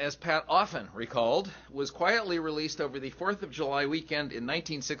report that, as Pat often recalled, was quietly released over the 4th of July weekend in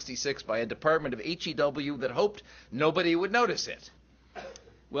 1966 by a department of HEW that hoped nobody would notice it.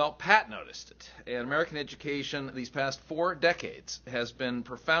 Well, Pat noticed it, and American education these past 4 decades has been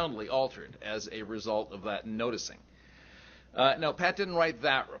profoundly altered as a result of that noticing. No, Pat didn't write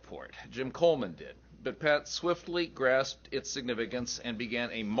that report. Jim Coleman did. But Pat swiftly grasped its significance and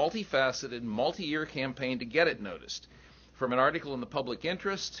began a multifaceted, multi-year campaign to get it noticed. From an article in the Public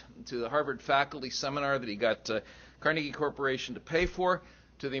Interest to the Harvard faculty seminar that he got Carnegie Corporation to pay for,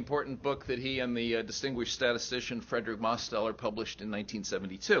 to the important book that he and the distinguished statistician Frederick Mosteller published in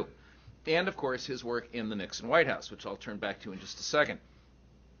 1972. And, of course, his work in the Nixon White House, which I'll turn back to in just a second.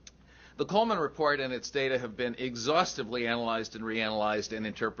 The Coleman Report and its data have been exhaustively analyzed and reanalyzed and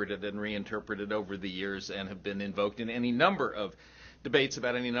interpreted and reinterpreted over the years and have been invoked in any number of debates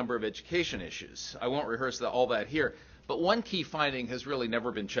about any number of education issues. I won't rehearse all that here, but one key finding has really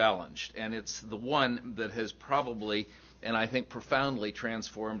never been challenged, and it's the one that has probably and I think profoundly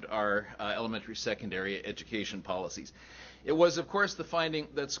transformed our elementary secondary education policies. It was, of course, the finding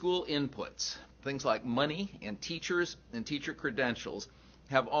that school inputs, things like money and teachers and teacher credentials,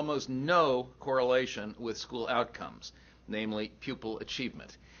 have almost no correlation with school outcomes, namely pupil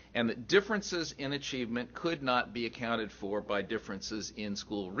achievement, and that differences in achievement could not be accounted for by differences in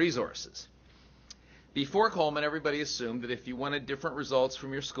school resources. Before Coleman, everybody assumed that if you wanted different results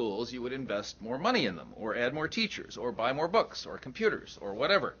from your schools, you would invest more money in them, or add more teachers, or buy more books, or computers, or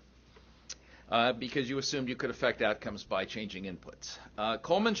whatever, because you assumed you could affect outcomes by changing inputs.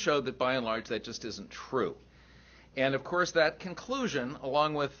 Coleman showed that by and large that just isn't true. And of course that conclusion,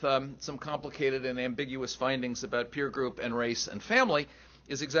 along with some complicated and ambiguous findings about peer group and race and family,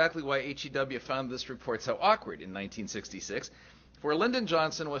 is exactly why HEW found this report so awkward in 1966. For Lyndon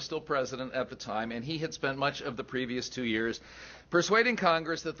Johnson was still president at the time, and he had spent much of the previous 2 years persuading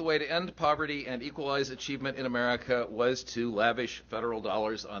Congress that the way to end poverty and equalize achievement in America was to lavish federal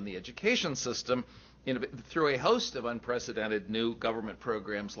dollars on the education system through a host of unprecedented new government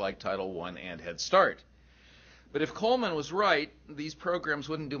programs like Title I and Head Start. But if Coleman was right, these programs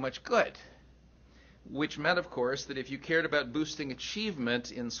wouldn't do much good, which meant, of course, that if you cared about boosting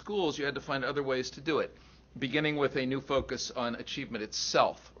achievement in schools, you had to find other ways to do it, beginning with a new focus on achievement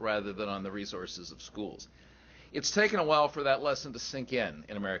itself rather than on the resources of schools. It's taken a while for that lesson to sink in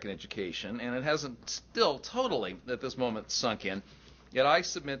American education, and it hasn't still totally, at this moment, sunk in. Yet I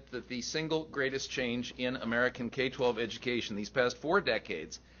submit that the single greatest change in American K-12 education these past 4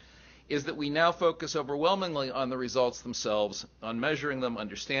 decades is that we now focus overwhelmingly on the results themselves, on measuring them,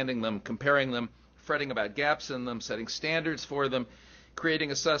 understanding them, comparing them, fretting about gaps in them, setting standards for them,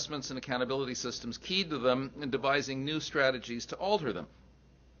 creating assessments and accountability systems keyed to them, and devising new strategies to alter them.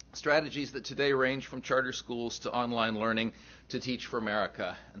 Strategies that today range from charter schools to online learning to Teach for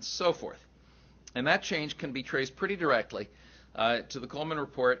America and so forth. And that change can be traced pretty directly to the Coleman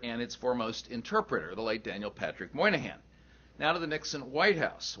Report and its foremost interpreter, the late Daniel Patrick Moynihan. Now to the Nixon White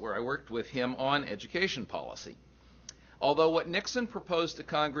House, where I worked with him on education policy. Although what Nixon proposed to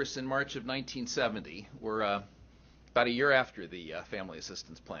Congress in March of 1970 were about a year after the Family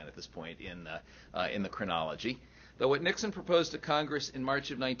Assistance Plan at this point in the chronology, though what Nixon proposed to Congress in March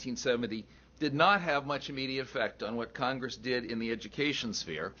of 1970 did not have much immediate effect on what Congress did in the education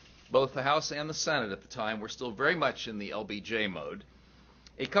sphere, both the House and the Senate at the time were still very much in the LBJ mode.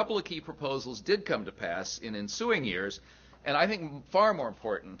 A couple of key proposals did come to pass in ensuing years, and I think far more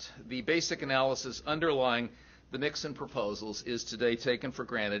important, the basic analysis underlying the Nixon proposals is today taken for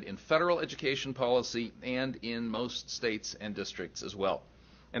granted in federal education policy and in most states and districts as well.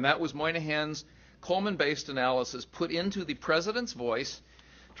 And that was Moynihan's Coleman-based analysis put into the president's voice,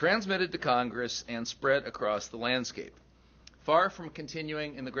 transmitted to Congress, and spread across the landscape. Far from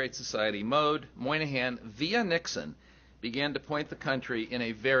continuing in the Great Society mode, Moynihan, via Nixon, began to point the country in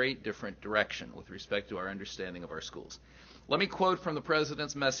a very different direction with respect to our understanding of our schools. Let me quote from the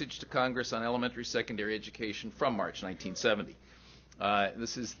President's message to Congress on elementary secondary education from March 1970.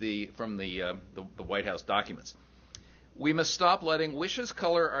 This is from the White House documents. We must stop letting wishes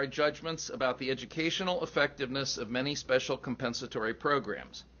color our judgments about the educational effectiveness of many special compensatory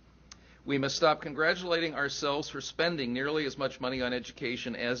programs. We must stop congratulating ourselves for spending nearly as much money on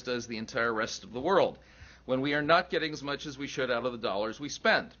education as does the entire rest of the world, when we are not getting as much as we should out of the dollars we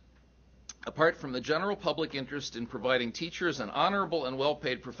spend. Apart from the general public interest in providing teachers an honorable and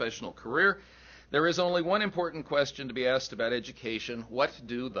well-paid professional career, there is only one important question to be asked about education: what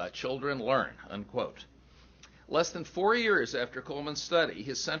do the children learn? Unquote. Less than 4 years after Coleman's study,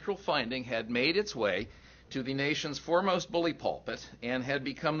 his central finding had made its way to the nation's foremost bully pulpit and had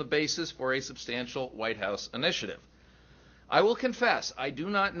become the basis for a substantial White House initiative. I will confess, I do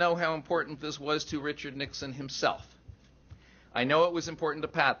not know how important this was to Richard Nixon himself. I know it was important to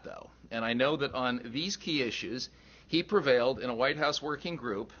Pat, though, and I know that on these key issues, he prevailed in a White House working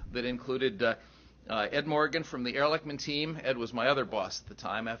group that included Ed Morgan from the Ehrlichman team. Ed was my other boss at the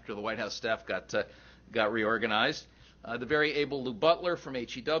time after the White House staff got reorganized. The very able Lou Butler from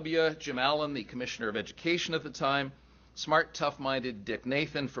HEW, Jim Allen, the Commissioner of Education at the time, smart, tough-minded Dick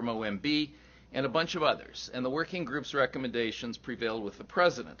Nathan from OMB, and a bunch of others. And the working group's recommendations prevailed with the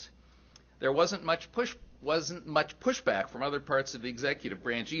president. There wasn't much pushback from other parts of the executive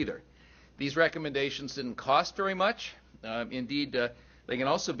branch either. These recommendations didn't cost very much. Indeed, they can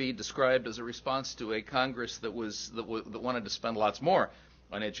also be described as a response to a Congress that wanted to spend lots more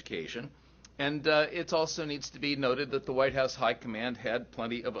on education. And it also needs to be noted that the White House High Command had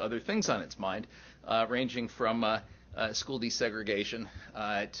plenty of other things on its mind, ranging from school desegregation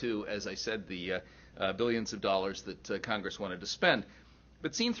to, as I said, the billions of dollars that Congress wanted to spend.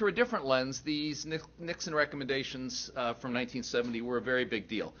 But seen through a different lens, these Nixon recommendations from 1970 were a very big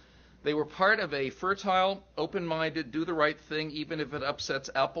deal. They were part of a fertile, open-minded, do the right thing even if it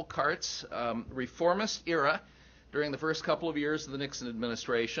upsets apple carts, reformist era during the first couple of years of the Nixon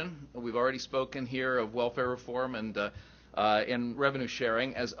administration. We've already spoken here of welfare reform and revenue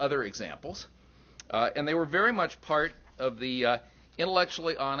sharing as other examples. And they were very much part of the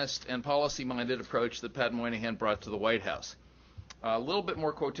intellectually honest and policy-minded approach that Pat Moynihan brought to the White House. A little bit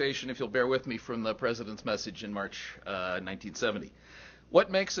more quotation, if you'll bear with me, from the president's message in March 1970. What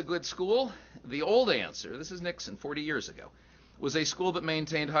makes a good school? The old answer, this is Nixon 40 years ago, was a school that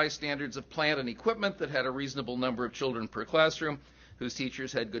maintained high standards of plant and equipment, that had a reasonable number of children per classroom, whose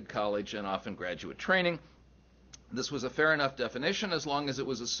teachers had good college and often graduate training. This was a fair enough definition as long as it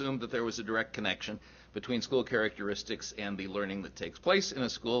was assumed that there was a direct connection between school characteristics and the learning that takes place in a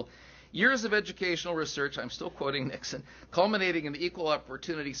school. Years of educational research, I'm still quoting Nixon, culminating in the Equal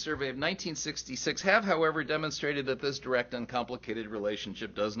Opportunity Survey of 1966 have, however, demonstrated that this direct, uncomplicated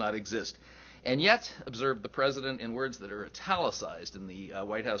relationship does not exist. And yet, observed the president in words that are italicized in the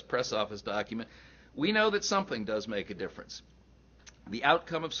White House press office document, we know that something does make a difference. The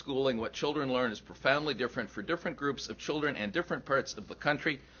outcome of schooling, what children learn, is profoundly different for different groups of children and different parts of the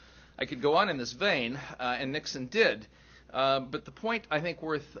country. I could go on in this vein, and Nixon did, but the point I think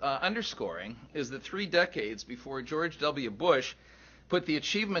worth underscoring is that 3 decades before George W. Bush put the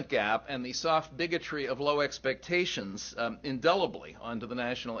achievement gap and the soft bigotry of low expectations indelibly onto the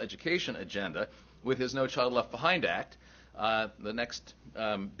national education agenda with his No Child Left Behind Act. The next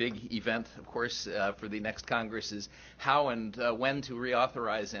big event, of course, for the next Congress is how and when to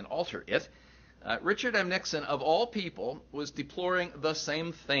reauthorize and alter it. Richard M. Nixon, of all people, was deploring the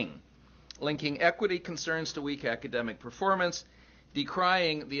same thing, linking equity concerns to weak academic performance,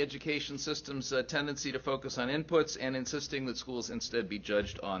 decrying the education system's tendency to focus on inputs, and insisting that schools instead be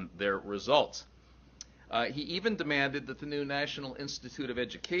judged on their results. He even demanded that the new National Institute of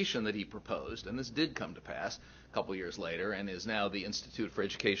Education that he proposed, and this did come to pass a couple years later and is now the Institute for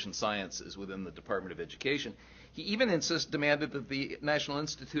Education Sciences within the Department of Education, he even demanded that the National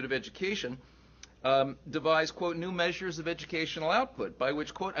Institute of Education devise, quote, new measures of educational output by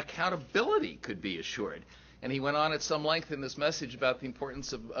which, quote, accountability could be assured. And he went on at some length in this message about the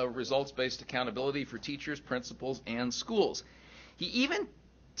importance of results-based accountability for teachers, principals, and schools. He even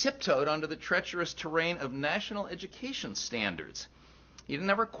tiptoed onto the treacherous terrain of national education standards. He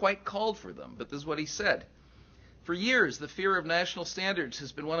never quite called for them, but this is what he said. For years, the fear of national standards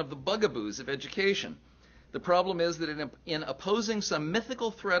has been one of the bugaboos of education. The problem is that in opposing some mythical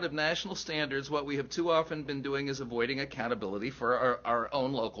threat of national standards, what we have too often been doing is avoiding accountability for our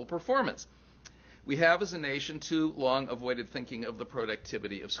own local performance. We have, as a nation, too long avoided thinking of the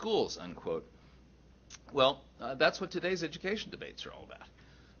productivity of schools, unquote. Well, that's what today's education debates are all about.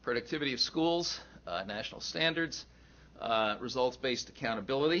 Productivity of schools, national standards, results-based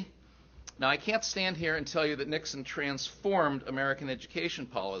accountability. Now, I can't stand here and tell you that Nixon transformed American education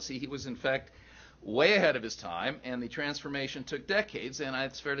policy. He was, in fact, way ahead of his time, and the transformation took decades, and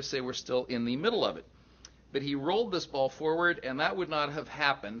it's fair to say we're still in the middle of it. But he rolled this ball forward, and that would not have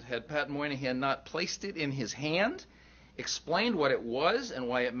happened had Pat Moynihan not placed it in his hand, explained what it was and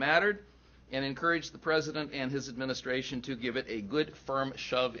why it mattered, and encouraged the president and his administration to give it a good, firm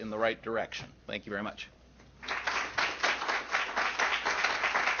shove in the right direction. Thank you very much.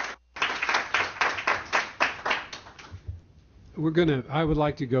 I would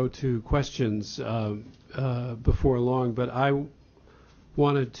like to go to questions before long, but I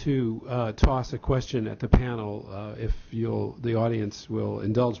wanted to toss a question at the panel, if the audience will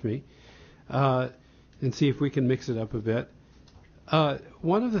indulge me, and see if we can mix it up a bit.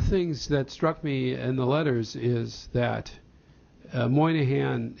 One of the things that struck me in the letters is that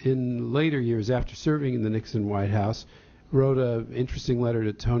Moynihan, in later years after serving in the Nixon White House, wrote an interesting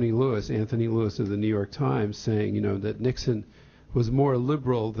letter to Anthony Lewis of the New York Times, saying, that Nixon was more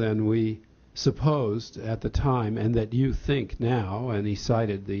liberal than we supposed at the time, and that you think now. And he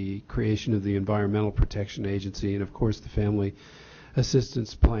cited the creation of the Environmental Protection Agency and, of course, the Family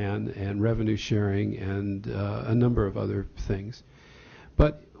Assistance Plan and revenue sharing and a number of other things.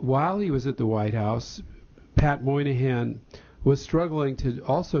 But while he was at the White House, Pat Moynihan was struggling to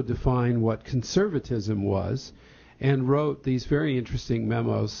also define what conservatism was, and wrote these very interesting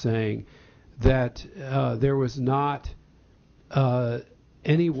memos saying that there was not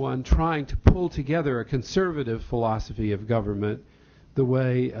anyone trying to pull together a conservative philosophy of government the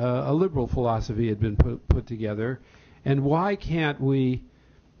way a liberal philosophy had been put together. And why can't we,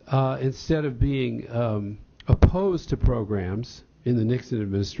 instead of being opposed to programs in the Nixon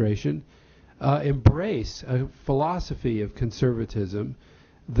administration, embrace a philosophy of conservatism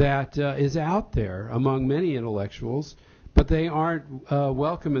that is out there among many intellectuals, but they aren't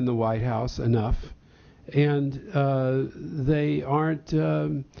welcome in the White House enough, and they aren't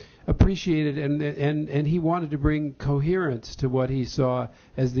appreciated, and he wanted to bring coherence to what he saw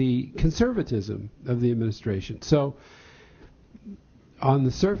as the conservatism of the administration. So on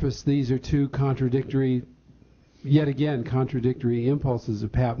the surface, these are two contradictory, yet again, contradictory impulses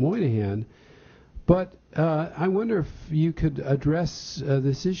of Pat Moynihan. But I wonder if you could address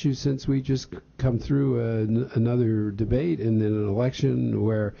this issue, since we just come through another debate and then an election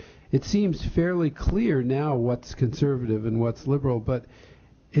where it seems fairly clear now what's conservative and what's liberal, but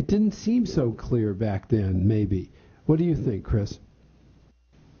it didn't seem so clear back then, maybe. What do you think, Chris?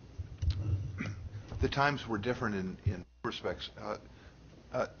 The times were different in respects.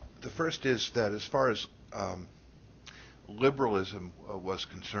 The first is that as far as liberalism was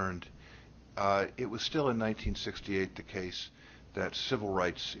concerned, it was still in 1968 the case that civil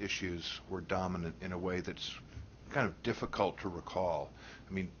rights issues were dominant in a way that's kind of difficult to recall.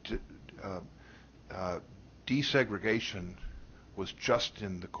 I mean, desegregation was just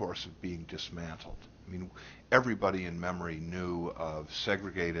in the course of being dismantled. I mean, everybody in memory knew of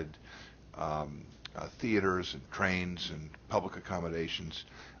segregated theaters and trains and public accommodations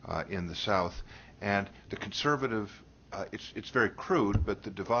in the South. And the conservative, it's very crude, but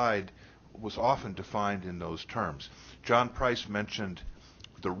the divide was often defined in those terms. John Price mentioned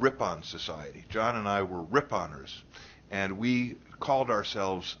the Rip-On Society. John and I were Rip-Oners, and we called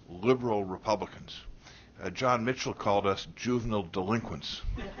ourselves liberal Republicans. John Mitchell called us juvenile delinquents.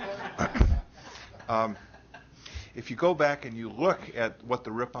 If you go back and you look at what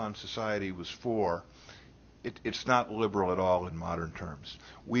the Rip-On Society was for, it's not liberal at all in modern terms.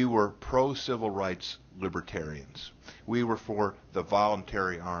 We were pro-civil rights libertarians. We were for the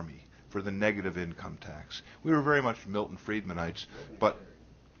voluntary army, for the negative income tax. We were very much Milton Friedmanites, but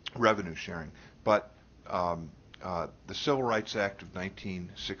revenue sharing. But the Civil Rights Act of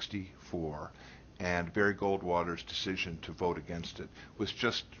 1964 and Barry Goldwater's decision to vote against it was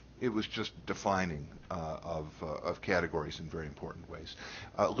just defining of categories in very important ways.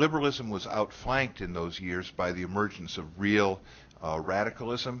 Liberalism was outflanked in those years by the emergence of real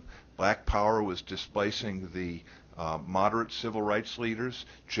radicalism. Black power was displacing the moderate civil rights leaders.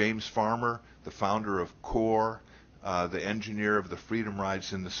 James Farmer, the founder of CORE, the engineer of the Freedom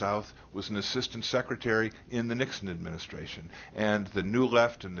Rides in the South, was an assistant secretary in the Nixon administration. And the New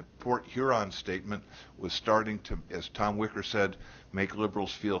Left and the Port Huron statement was starting to, as Tom Wicker said, make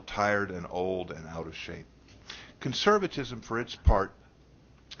liberals feel tired and old and out of shape. Conservatism, for its part,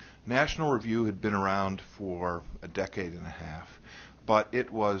 National Review had been around for a decade and a half, but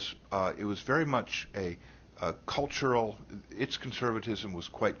it was very much a cultural. Its conservatism was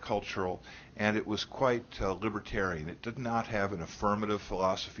quite cultural, and it was quite libertarian. It did not have an affirmative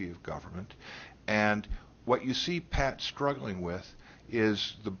philosophy of government, and what you see Pat struggling with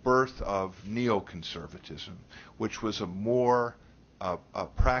is the birth of neoconservatism, which was a more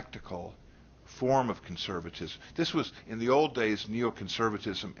practical form of conservatism. This was, in the old days,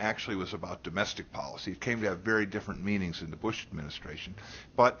 neoconservatism actually was about domestic policy. It came to have very different meanings in the Bush administration.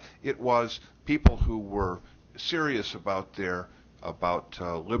 But it was people who were serious about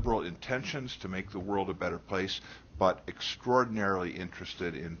liberal intentions to make the world a better place, but extraordinarily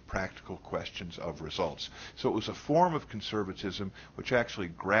interested in practical questions of results. So it was a form of conservatism which actually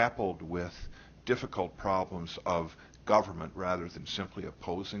grappled with difficult problems of government rather than simply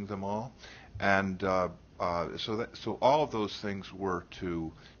opposing them all. And so all of those things were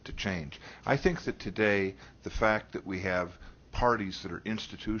to change. I think that today the fact that we have parties that are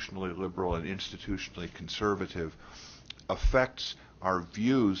institutionally liberal and institutionally conservative affects our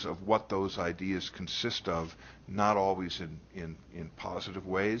views of what those ideas consist of, not always in positive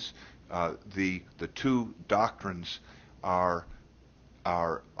ways. The two doctrines are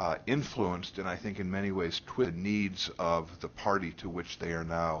influenced, and I think in many ways twist the needs of the party to which they are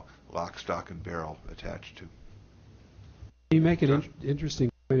now lock, stock, and barrel attached to. You make an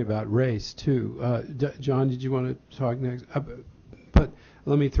interesting point about race, too. John, did you want to talk next? But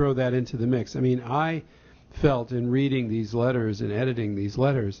let me throw that into the mix. I mean, I felt in reading these letters and editing these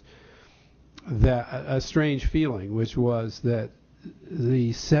letters that a strange feeling, which was that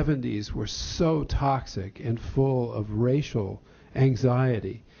the 70s were so toxic and full of racial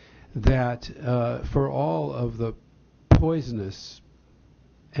anxiety that for all of the poisonous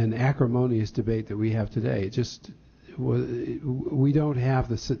and acrimonious debate that we have today, we don't have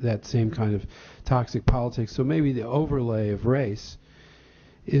that same kind of toxic politics. So maybe the overlay of race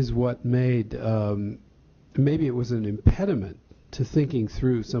is what made, maybe it was an impediment to thinking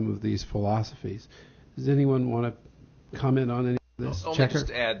through some of these philosophies. Does anyone want to comment on any of this? Let me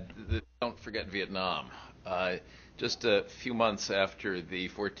just add, don't forget Vietnam. Just a few months after the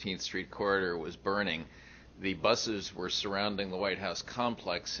 14th Street corridor was burning, the buses were surrounding the White House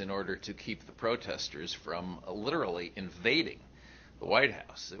complex in order to keep the protesters from literally invading the White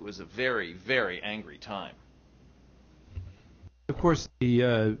House. It was a very, very angry time. Of course,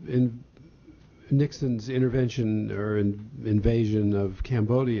 the Nixon's intervention or invasion of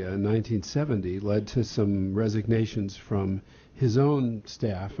Cambodia in 1970 led to some resignations from his own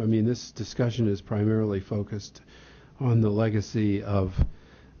staff. I mean, this discussion is primarily focused on the legacy of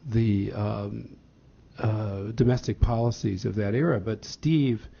the domestic policies of that era. But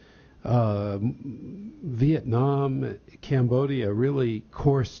Steve, Vietnam, Cambodia really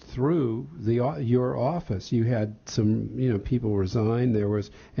coursed through your office. You had some, people resign. There was,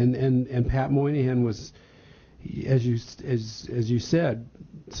 and Pat Moynihan was, as you said,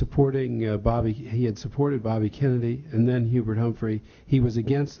 supporting Bobby. He had supported Bobby Kennedy and then Hubert Humphrey. He was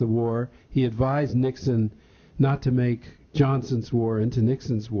against the war. He advised Nixon not to make Johnson's war into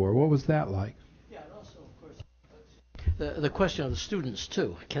Nixon's war. What was that like? Yeah, and also, of course, the question of the students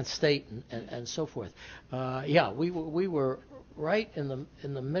too, Kent State and so forth. We were right in the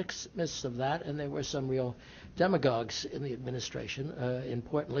midst of that, and there were some real demagogues in the administration.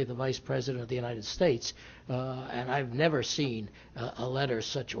 Importantly, the Vice President of the United States, and I've never seen a letter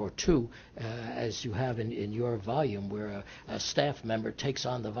such or two as you have in your volume, where a staff member takes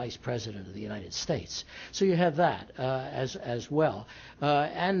on the Vice President of the United States. So you have that as well,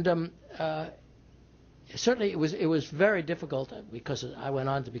 and certainly it was very difficult because I went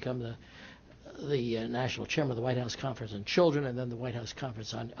on to become the national chairman of the White House Conference on Children, and then the White House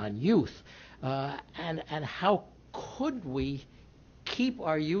Conference on Youth. And how could we keep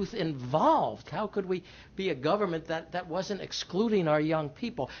our youth involved? How could we be a government that wasn't excluding our young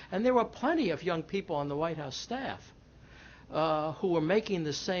people? And there were plenty of young people on the White House staff who were making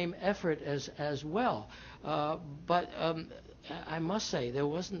the same effort as well. But I must say there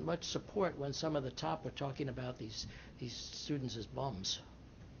wasn't much support when some of the top were talking about these students as bums.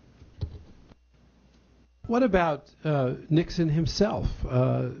 What about Nixon himself?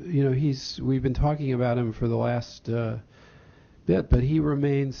 We've been talking about him for the last bit, but he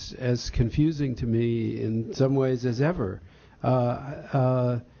remains as confusing to me in some ways as ever.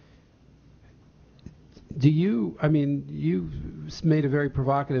 You made a very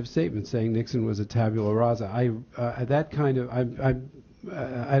provocative statement saying Nixon was a tabula rasa. I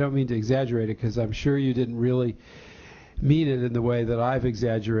don't mean to exaggerate it, because I'm sure you didn't really mean it in the way that I've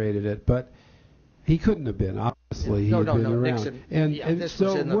exaggerated it, but he couldn't have been, obviously. No, around. Nixon. And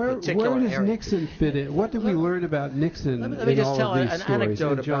so where does Nixon fit in? What do we learn about Nixon let me in just all tell of these an stories?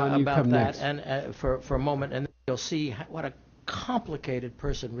 anecdote And John, about that, next. and for a moment, and you'll see what a complicated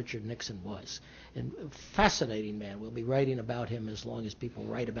person Richard Nixon was. And fascinating man. We'll be writing about him as long as people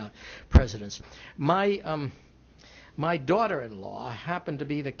write about presidents. My daughter-in-law happened to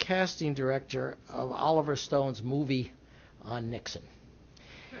be the casting director of Oliver Stone's movie on Nixon.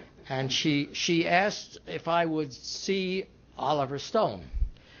 And she asked if I would see Oliver Stone.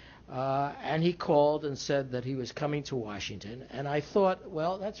 And he called and said that he was coming to Washington. And I thought,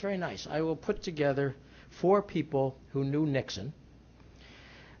 well, that's very nice. I will put together 4 people who knew Nixon.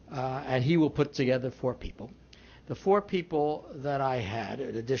 And he will put together 4 people. The 4 people that I had,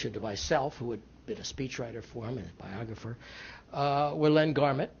 in addition to myself, who had been a speechwriter for him and a biographer, were Len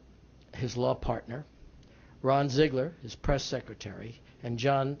Garment, his law partner, Ron Ziegler, his press secretary, and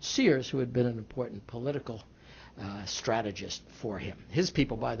John Sears, who had been an important political strategist for him. His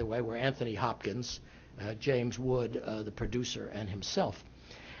people, by the way, were Anthony Hopkins, James Wood, the producer, and himself.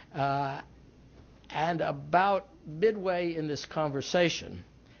 And about midway in this conversation,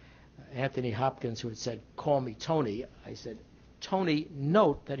 Anthony Hopkins, who had said, "Call me Tony," I said, "Tony,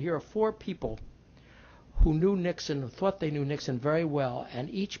 note that here are 4 people who knew Nixon, who thought they knew Nixon very well, and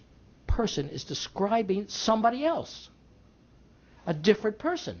each person is describing somebody else, a different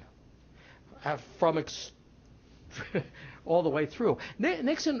person, from all the way through."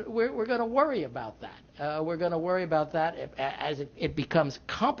 Nixon, we're going to worry about that. We're going to worry about that as it becomes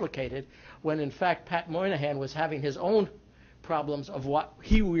complicated, when in fact Pat Moynihan was having his own problems of what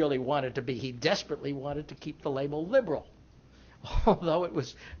he really wanted to be. He desperately wanted to keep the label liberal, although it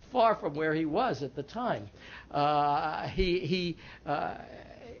was far from where he was at the time. He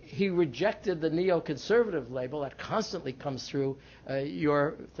rejected the neoconservative label that constantly comes through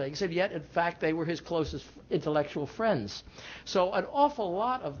your things, and yet, in fact, they were his closest intellectual friends. So an awful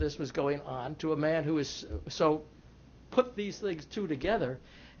lot of this was going on to a man who is so put these things two together,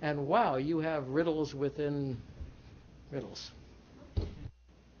 and wow, you have riddles within riddles.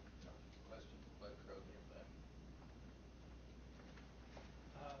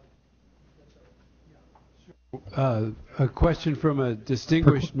 A question from a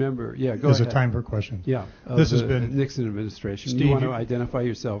distinguished member. Yeah, go Is ahead. it time for questions? Yeah, This has the been Nixon administration. Steve, You want to identify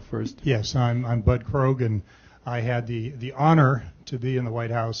yourself first? Yes, I'm Bud Krogh, and I had the honor to be in the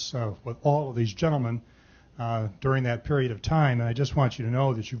White House with all of these gentlemen during that period of time, and I just want you to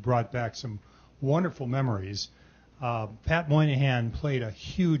know that you've brought back some wonderful memories. Pat Moynihan played a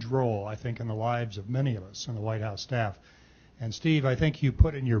huge role, I think, in the lives of many of us on the White House staff. And Steve, I think you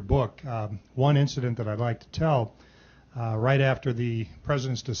put in your book one incident that I'd like to tell right after the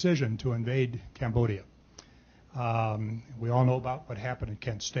president's decision to invade Cambodia. We all know about what happened in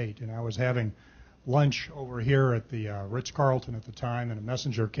Kent State, and I was having lunch over here at the Ritz-Carlton at the time, and a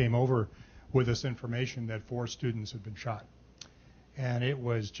messenger came over with this information that 4 students had been shot. And it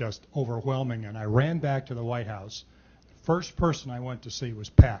was just overwhelming, and I ran back to the White House. The first person I went to see was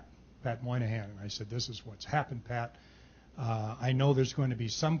Pat Moynihan, and I said, "This is what's happened, Pat. I know there's going to be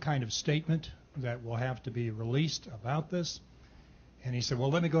some kind of statement that will have to be released about this." And he said,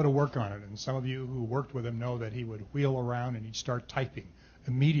 "Well, let me go to work on it." And some of you who worked with him know that he would wheel around and he'd start typing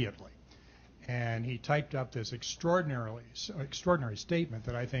immediately. And he typed up this extraordinary statement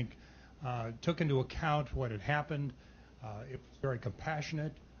that I think took into account what had happened. It was very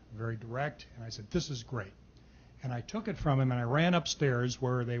compassionate, very direct, and I said, "This is great." And I took it from him and I ran upstairs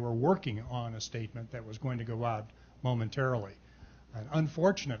where they were working on a statement that was going to go out momentarily. And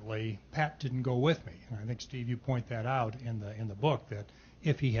unfortunately, Pat didn't go with me. And I think, Steve, you point that out in the book, that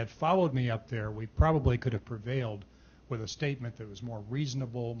if he had followed me up there, we probably could have prevailed with a statement that was more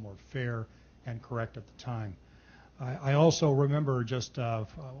reasonable, more fair, and correct at the time. I also remember just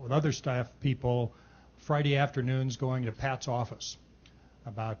with other staff people, Friday afternoons going to Pat's office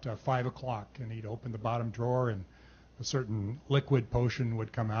about 5 o'clock, and he'd open the bottom drawer and a certain liquid potion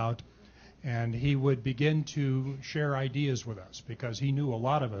would come out, and he would begin to share ideas with us because he knew a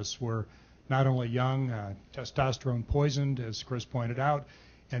lot of us were not only young, testosterone poisoned, as Chris pointed out,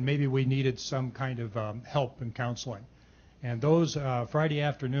 and maybe we needed some kind of help and counseling. And those Friday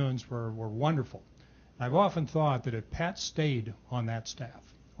afternoons were wonderful. I've often thought that if Pat stayed on that staff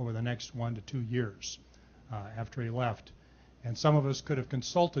over the next 1 to 2 years after he left, and some of us could have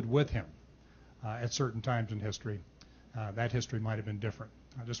consulted with him at certain times in history, that history might have been different.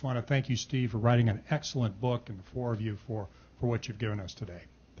 I just want to thank you, Steve, for writing an excellent book, and the 4 of you for what you've given us today.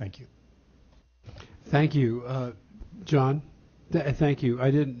 Thank you. Thank you, John. Thank you.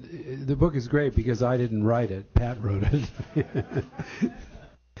 The book is great because I didn't write it. Pat wrote it.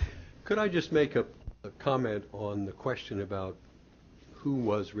 Could I just make a comment on the question about who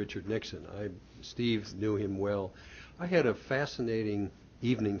was Richard Nixon? Steve knew him well. I had a fascinating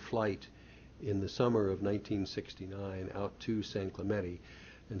evening flight in the summer of 1969 out to San Clemente,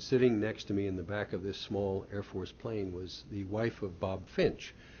 and sitting next to me in the back of this small Air Force plane was the wife of Bob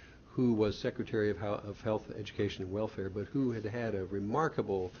Finch, who was Secretary of Health, Education, and Welfare, but who had had a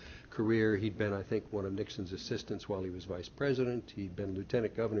remarkable career. He'd been, I think, one of Nixon's assistants while he was vice president. He'd been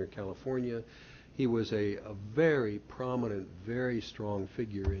lieutenant governor of California. He was a very prominent, very strong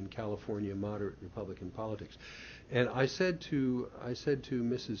figure in California moderate Republican politics. And I said to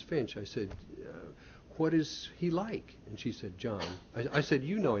Mrs. Finch, I said, "What is he like?" And she said, "John." I said,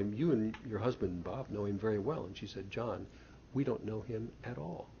 "You know him. You and your husband, Bob, know him very well." And she said, "John, we don't know him at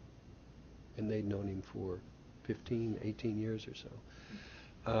all." And they'd known him for 15, 18 years or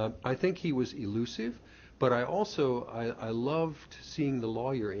so. I think he was elusive, but I loved seeing the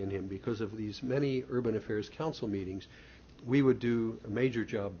lawyer in him because of these many Urban Affairs Council meetings. We would do a major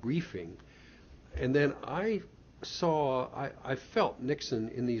job briefing, and then I felt Nixon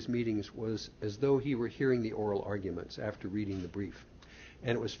in these meetings was as though he were hearing the oral arguments after reading the brief.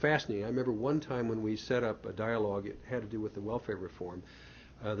 And it was fascinating. I remember one time when we set up a dialogue, it had to do with the welfare reform.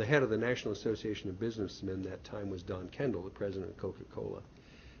 The head of the National Association of Businessmen that time was Don Kendall, the president of Coca-Cola.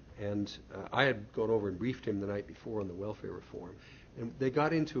 And I had gone over and briefed him the night before on the welfare reform. And they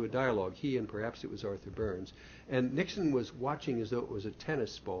got into a dialogue, he and perhaps it was Arthur Burns. And Nixon was watching as though it was a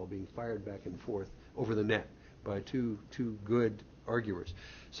tennis ball being fired back and forth over the net by two good arguers.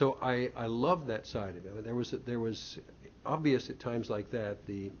 So I loved that side of it. There was obvious at times like that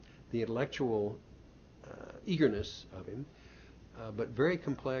the intellectual eagerness of him, but very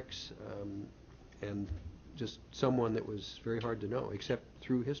complex and just someone that was very hard to know, except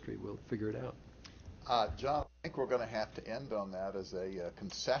through history. We'll figure it out. John, I think we're going to have to end on that as a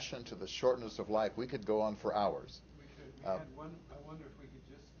concession to the shortness of life. We could go on for hours. We could. We had one. I wonder if we could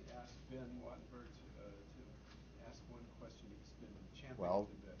just ask Ben Wattenberg to ask one question. He's been championing Well,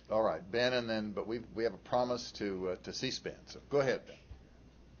 today. all right, Ben, and then, but we have a promise to C-SPAN. So go ahead, Ben.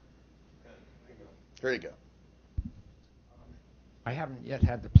 Here you go. I haven't yet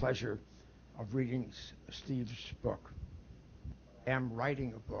had the pleasure of reading Steve's book. I am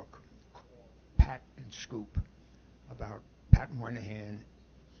writing a book, Pat and Scoop, about Pat Moynihan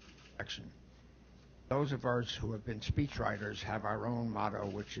election. Those of us who have been speechwriters have our own motto,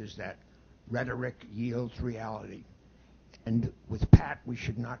 which is that rhetoric yields reality. And with Pat, we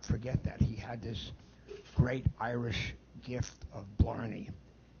should not forget that. He had this great Irish gift of blarney.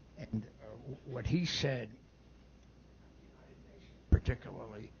 And what he said,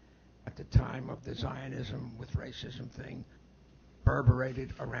 particularly at the time of the Zionism with racism thing,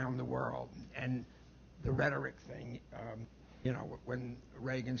 reverberated around the world. And the rhetoric thing, when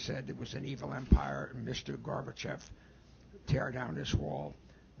Reagan said it was an evil empire, and Mr. Gorbachev tear down this wall,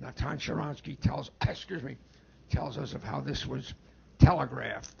 Natan Sharansky tells us of how this was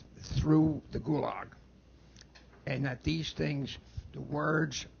telegraphed through the Gulag, and that these things, the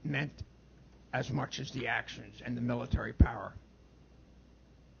words meant as much as the actions and the military power.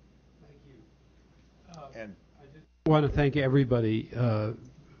 Thank you. And I want to thank everybody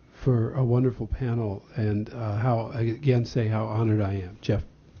for a wonderful panel, and say how honored I am. Jeff.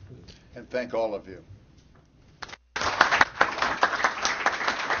 thank all of you.